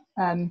about that.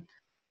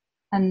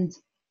 And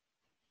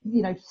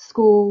you know,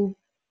 school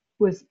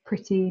was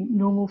pretty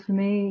normal for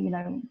me. You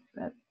know,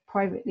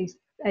 privately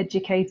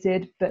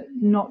educated, but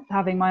not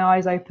having my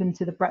eyes open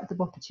to the breadth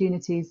of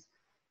opportunities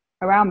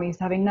around me, so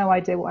having no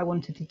idea what I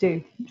wanted to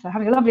do. So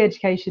having a lovely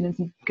education and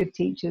some good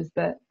teachers,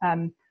 but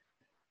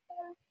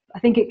I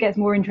think it gets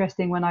more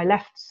interesting when I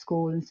left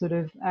school and sort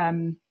of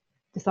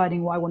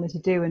deciding what I wanted to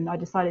do. And I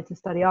decided to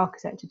study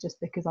architecture just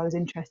because I was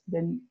interested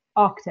in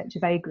architecture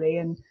vaguely.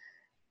 And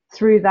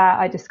through that,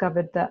 I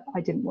discovered that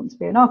I didn't want to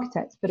be an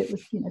architect, but it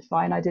was, you know,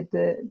 fine. I did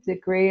the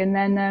degree, and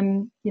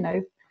then, you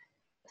know,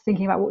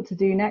 thinking about what to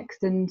do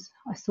next. And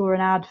I saw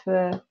an ad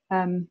for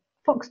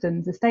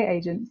Foxtons, estate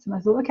agents. And I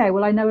thought, okay,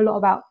 well, I know a lot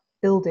about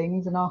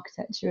buildings and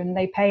architecture, and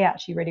they pay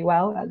actually really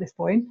well at this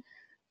point.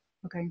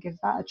 I'll go and give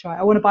that a try.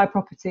 I want to buy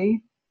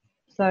property.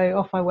 So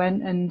off I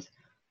went and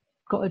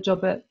got a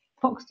job at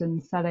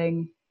Foxtons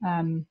selling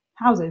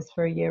houses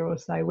for a year or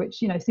so,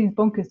 which, you know, seems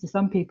bonkers to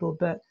some people,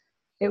 but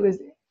it was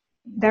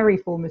very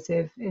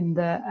formative in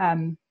that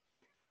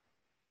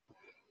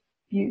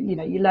you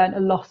know, you learn a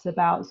lot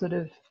about sort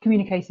of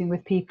communicating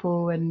with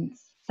people and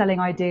selling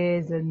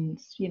ideas and,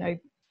 you know,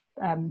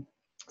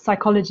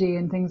 psychology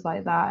and things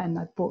like that. And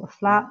I bought a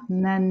flat,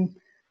 and then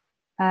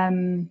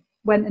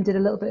went and did a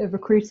little bit of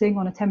recruiting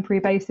on a temporary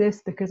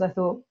basis because I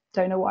thought,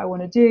 don't know what I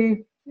want to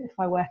do. If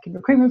I work in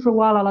recruitment for a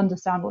while, I'll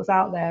understand what's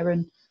out there.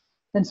 And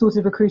then sort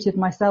of recruited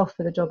myself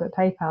for the job at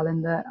PayPal,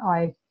 in that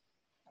I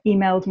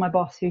emailed my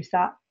boss, who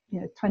sat,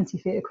 you know, 20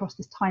 feet across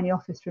this tiny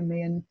office from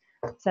me, and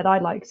said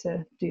I'd like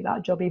to do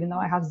that job, even though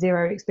I have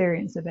zero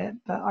experience of it,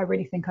 but I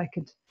really think I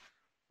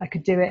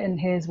could do it, and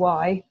here's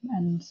why.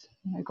 And,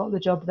 you know, got the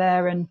job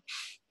there. And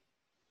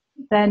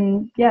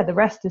then, yeah, the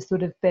rest has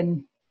sort of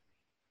been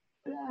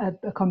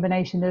a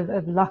combination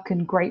of luck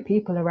and great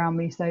people around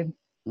me. So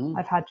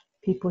I've had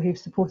people who've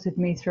supported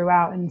me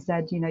throughout and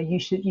said, you know,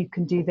 you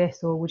can do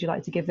this, or would you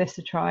like to give this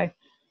a try?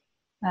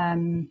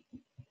 And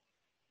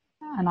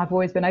I've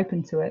always been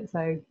open to it.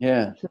 So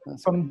yeah,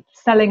 from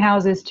selling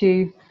houses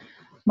to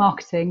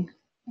marketing.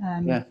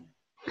 Yeah.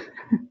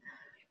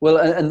 Well,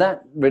 and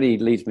that really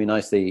leads me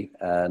nicely,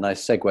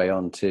 nice segue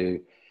on to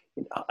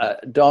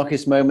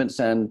darkest moments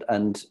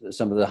and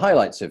some of the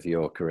highlights of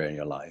your career and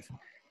your life.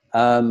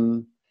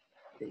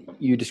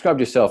 You described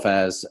yourself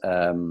as,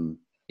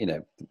 you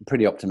know,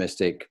 pretty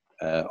optimistic,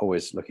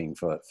 always looking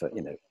for,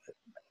 you know,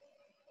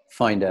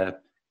 find a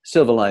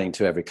silver lining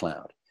to every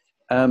cloud.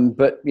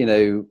 But, you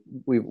know,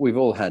 we've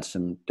all had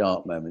some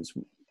dark moments.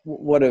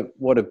 What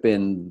have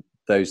been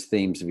those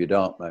themes of your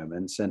dark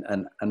moments,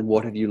 and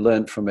what have you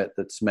learned from it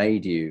that's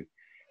made you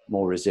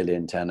more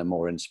resilient and a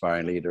more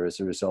inspiring leader as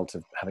a result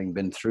of having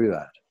been through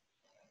that?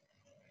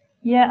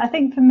 Yeah, I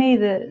think for me,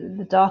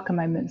 the darker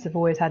moments have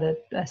always had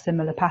a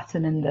similar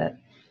pattern, in that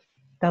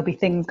there'll be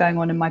things going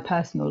on in my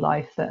personal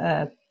life that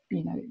are,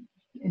 you know,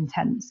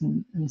 intense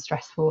and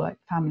stressful, like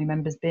family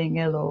members being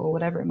ill or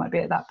whatever it might be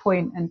at that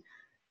point. And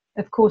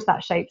of course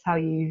that shapes how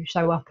you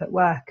show up at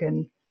work.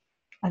 And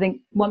I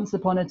think once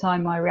upon a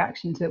time, my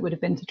reaction to it would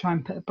have been to try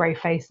and put a brave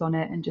face on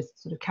it and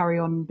just sort of carry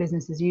on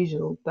business as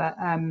usual. But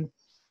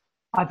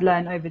I've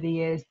learned over the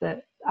years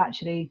that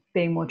actually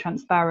being more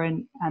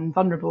transparent and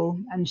vulnerable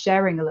and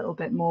sharing a little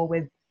bit more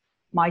with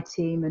my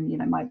team and, you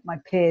know, my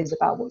peers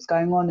about what's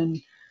going on and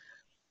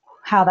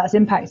how that's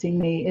impacting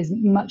me is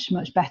much,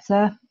 much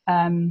better.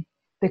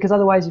 Because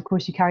otherwise, of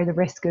course, you carry the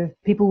risk of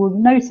people will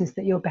notice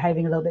that you're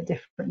behaving a little bit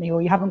differently,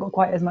 or you haven't got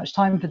quite as much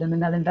time for them,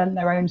 and they'll invent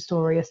their own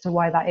story as to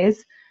why that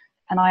is.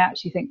 And I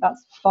actually think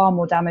that's far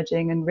more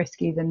damaging and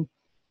risky than,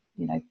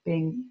 you know,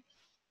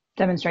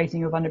 demonstrating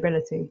your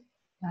vulnerability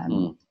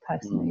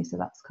personally. So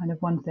that's kind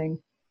of one thing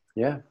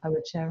I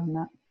would share on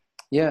that.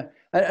 Yeah.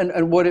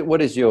 And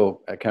what is your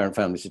current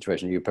family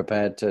situation? Are you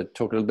prepared to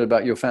talk a little bit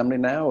about your family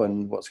now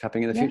and what's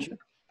happening in the future?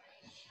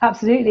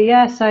 Absolutely,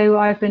 yeah. So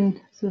I've been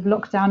sort of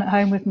locked down at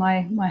home with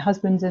my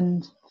husband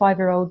and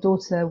 5-year-old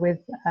daughter, with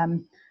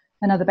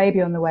another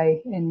baby on the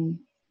way in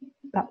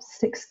about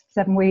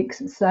 6-7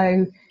 weeks.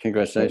 So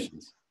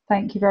congratulations.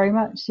 Thank you very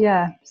much.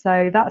 Yeah,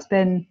 so that's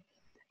been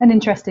an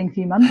interesting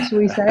few months, shall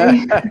we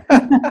say?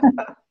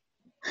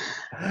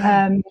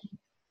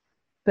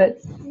 But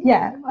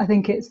yeah, I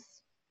think it's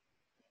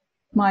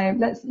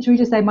should we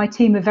just say my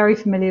team are very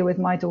familiar with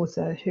my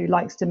daughter, who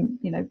likes to,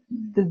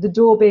 the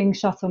door being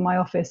shut on my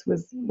office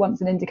was once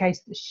an indicator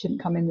that she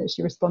shouldn't come in, that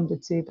she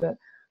responded to, but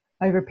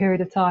over a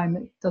period of time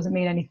it doesn't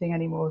mean anything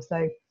anymore.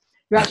 So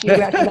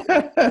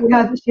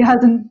she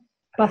hasn't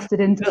busted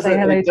in to say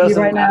hello to you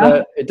right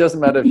now. It doesn't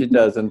matter if she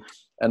does. And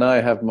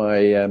I have my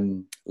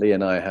Lee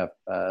and I have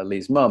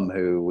Lee's mum,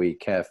 who we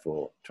care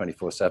for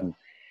 24/7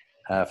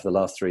 for the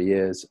last 3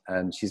 years,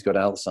 and she's got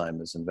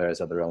Alzheimer's and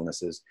various other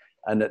illnesses.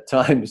 And at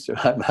times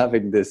I'm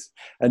having this,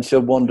 and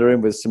she'll wander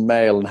in with some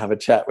mail and have a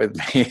chat with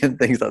me and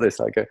things like this.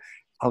 I go,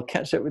 I'll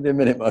catch up with you in a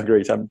minute,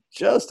 Marguerite. I'm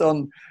just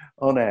on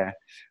air.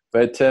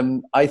 But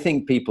I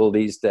think people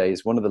these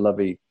days,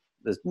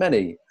 there's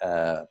many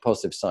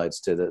positive sides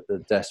to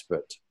the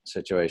desperate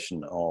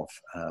situation of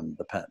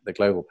the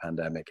global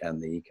pandemic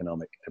and the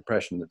economic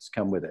depression that's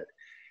come with it.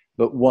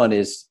 But one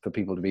is for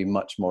people to be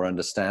much more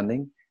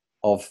understanding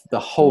of the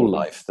whole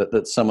life,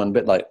 that someone, a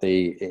bit like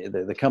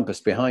the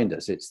compass behind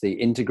us, it's the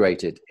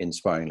integrated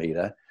inspiring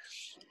leader.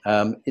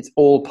 It's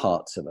all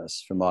parts of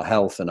us, from our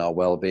health and our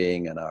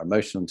well-being and our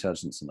emotional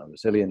intelligence and our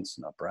resilience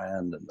and our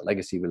brand and the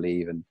legacy we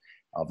leave and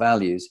our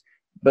values.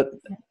 But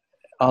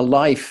our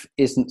life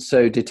isn't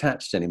so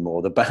detached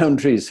anymore. The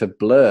boundaries have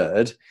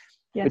blurred,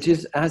 which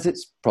has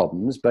its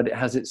problems, but it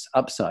has its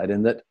upside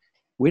in that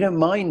we don't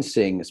mind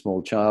seeing a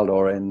small child,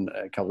 or in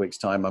a couple of weeks'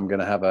 time, I'm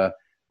going to have a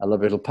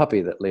lovely little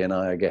puppy that Lee and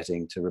I are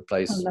getting to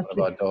replace one of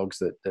our dogs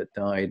that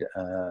died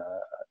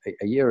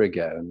a year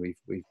ago, and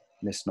we've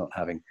missed not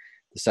having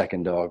the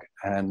second dog.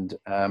 And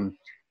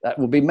that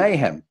will be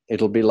mayhem.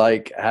 It'll be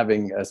like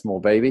having a small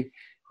baby.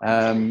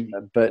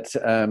 But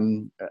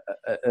the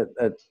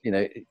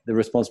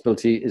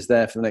responsibility is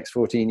there for the next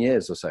 14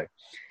 years or so.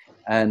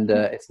 And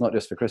it's not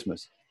just for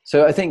Christmas.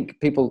 So I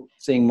think people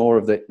seeing more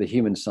of the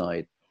human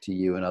side to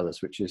you and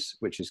others, which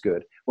is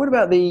good. What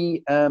about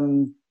the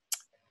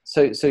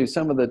so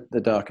some of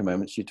the darker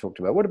moments you talked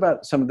about? What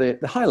about some of the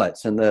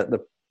highlights and the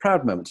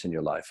proud moments in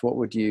your life? What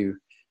would you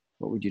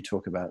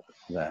talk about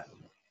there?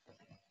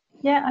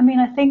 Yeah, I mean,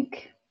 I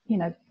think,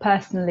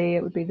 personally,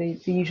 it would be the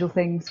usual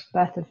things: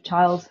 birth of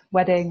child,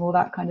 wedding, all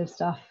that kind of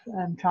stuff,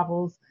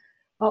 travels.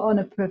 On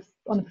a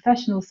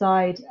professional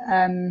side,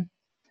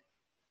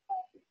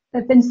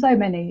 there've been so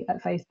many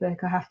at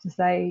Facebook, I have to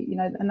say,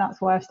 and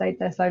that's why I've stayed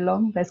there so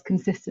long. There's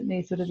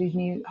consistently sort of these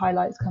new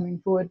highlights coming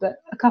forward,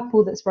 but a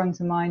couple that sprung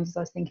to mind as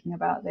I was thinking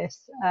about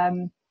this.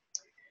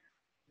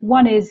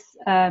 One is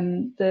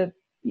the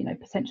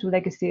potential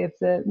legacy of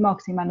the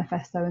marketing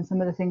manifesto and some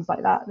of the things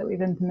like that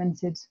we've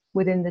implemented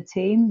within the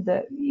team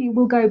that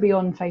will go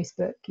beyond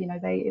Facebook.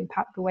 They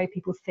impact the way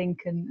people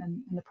think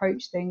and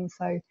approach things.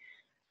 So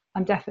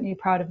I'm definitely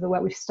proud of the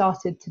work we've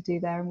started to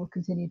do there and will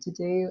continue to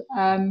do.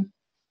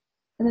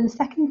 And then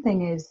the second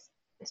thing is,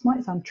 this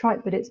might sound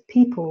trite, but it's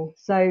people.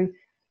 So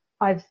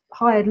I've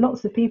hired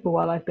lots of people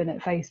while I've been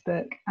at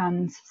Facebook,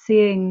 and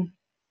seeing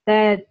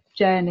their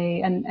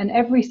journey, and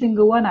every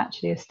single one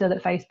actually is still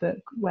at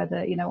Facebook, whether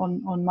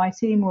on my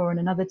team or on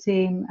another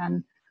team.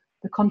 And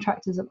the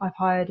contractors that I've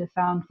hired have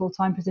found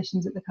full-time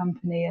positions at the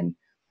company, and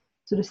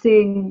sort of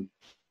seeing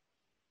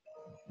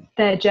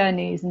their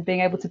journeys and being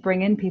able to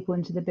bring in people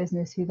into the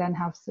business who then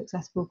have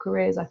successful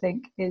careers, I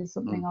think is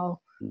something I'll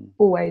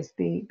always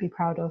be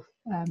proud of.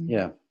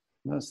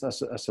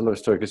 That's a lovely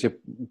story, because your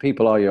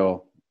people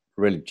are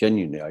really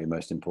genuinely your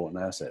most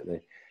important asset.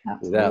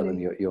 Without them,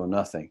 you're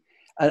nothing.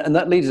 And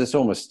that leads us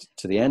almost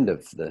to the end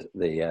of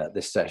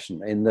this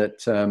session, in that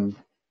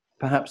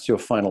perhaps your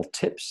final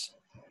tips,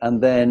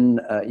 and then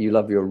you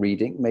love your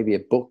reading, maybe a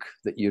book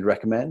that you'd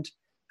recommend,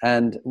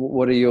 and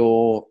what are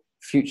your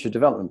future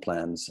development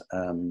plans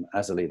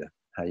as a leader?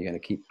 How are you going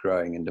to keep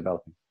growing and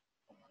developing?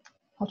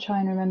 I'll try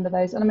and remember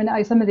those. And I mean,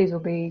 some of these will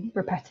be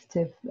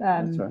repetitive.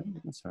 That's right.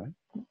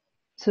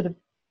 Sort of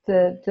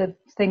the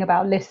thing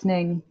about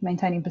listening,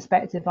 maintaining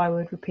perspective, I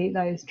would repeat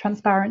those.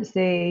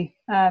 Transparency.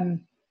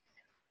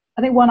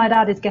 I think one I'd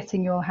add is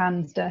getting your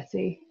hands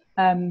dirty.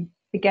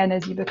 Again,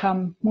 as you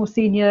become more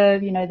senior,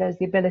 there's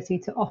the ability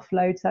to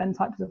offload certain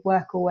types of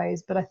work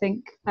always. But I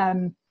think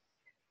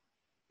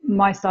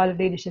my style of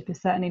leadership is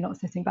certainly not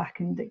sitting back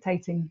and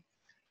dictating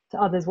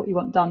to others what you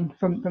want done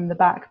from the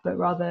back, but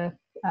rather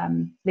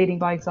leading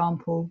by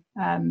example,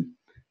 and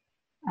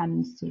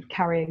sort of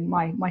carrying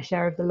my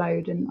share of the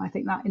load. And I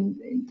think that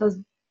it does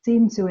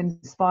seem to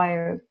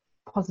inspire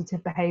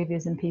positive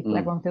behaviours in people.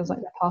 Everyone feels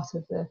like they're part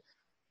of the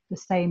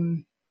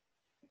same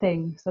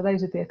thing. So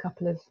those would be a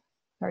couple of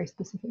very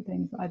specific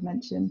things that I'd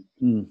mention.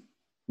 And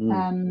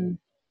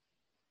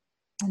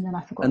then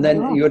I forgot. And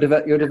then your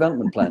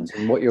development plans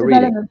and what you're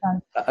reading.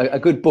 A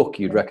good book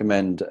you'd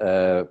recommend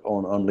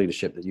on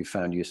leadership that you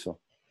found useful.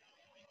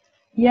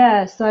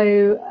 Yeah,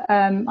 so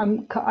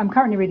I'm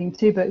currently reading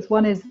 2 books.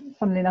 One is,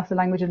 funnily enough, The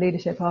Language of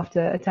Leadership,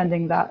 after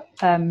attending that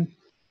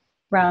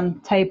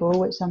round table,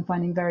 which I'm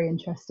finding very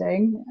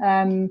interesting.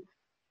 And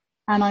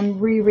and I'm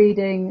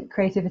rereading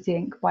Creativity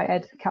Inc. by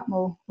Ed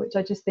Catmull, which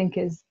I just think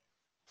is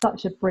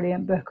such a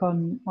brilliant book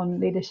on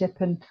leadership.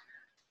 And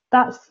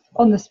that's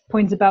on this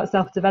point about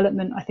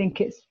self-development. I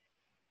think it's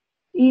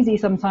easy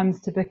sometimes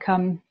to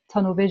become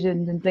tunnel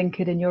visioned and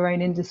blinkered in your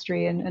own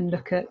industry and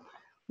look at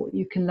what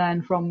you can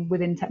learn from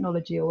within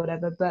technology or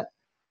whatever. But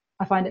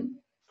I find it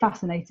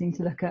fascinating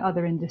to look at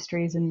other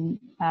industries and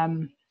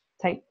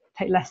take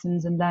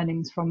lessons and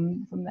learnings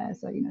from there.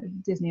 So,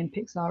 Disney and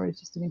Pixar is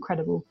just an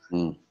incredible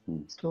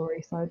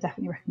story. So I would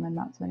definitely recommend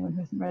that to anyone who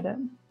hasn't read it.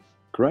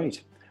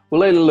 Great.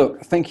 Well, Layla,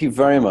 look, thank you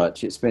very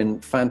much. It's been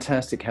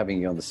fantastic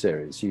having you on the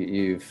series.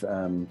 You've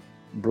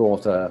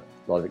brought a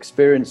lot of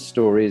experience,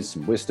 stories,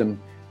 and wisdom,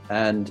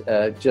 and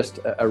just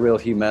a real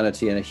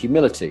humanity and a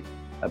humility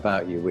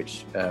about you,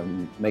 which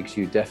makes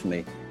you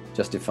definitely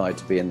justified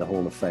to be in the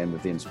Hall of Fame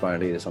of the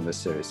Inspiring Leaders on this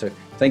series. So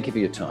thank you for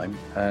your time,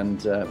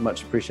 and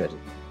much appreciated.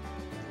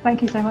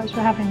 Thank you so much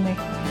for having me.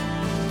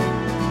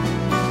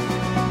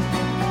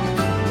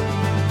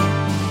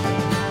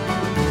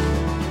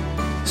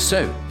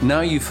 So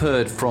now you've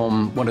heard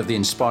from one of the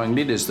inspiring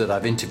leaders that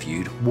I've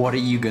interviewed, what are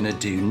you going to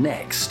do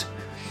next?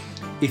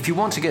 If you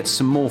want to get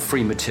some more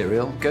free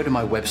material, go to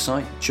my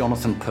website,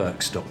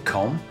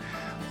 jonathanperks.com,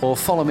 or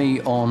follow me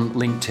on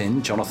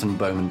LinkedIn, Jonathan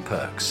Bowman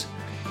Perks.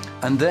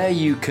 And there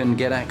you can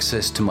get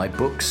access to my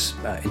books,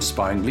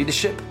 Inspiring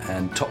Leadership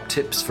and Top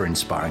Tips for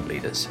Inspiring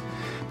Leaders.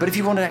 But if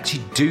you want to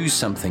actually do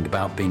something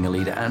about being a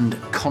leader and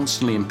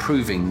constantly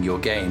improving your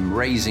game,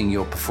 raising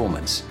your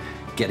performance,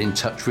 get in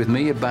touch with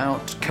me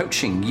about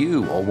coaching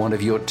you or one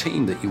of your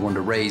team that you want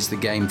to raise the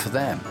game for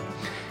them.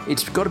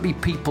 It's got to be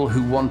people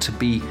who want to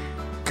be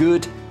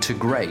good to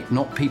great,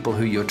 not people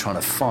who you're trying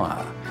to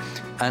fire.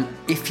 And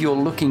if you're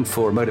looking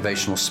for a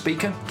motivational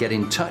speaker, get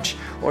in touch.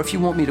 Or if you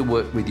want me to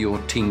work with your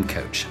team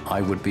coach, I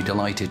would be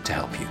delighted to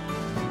help you.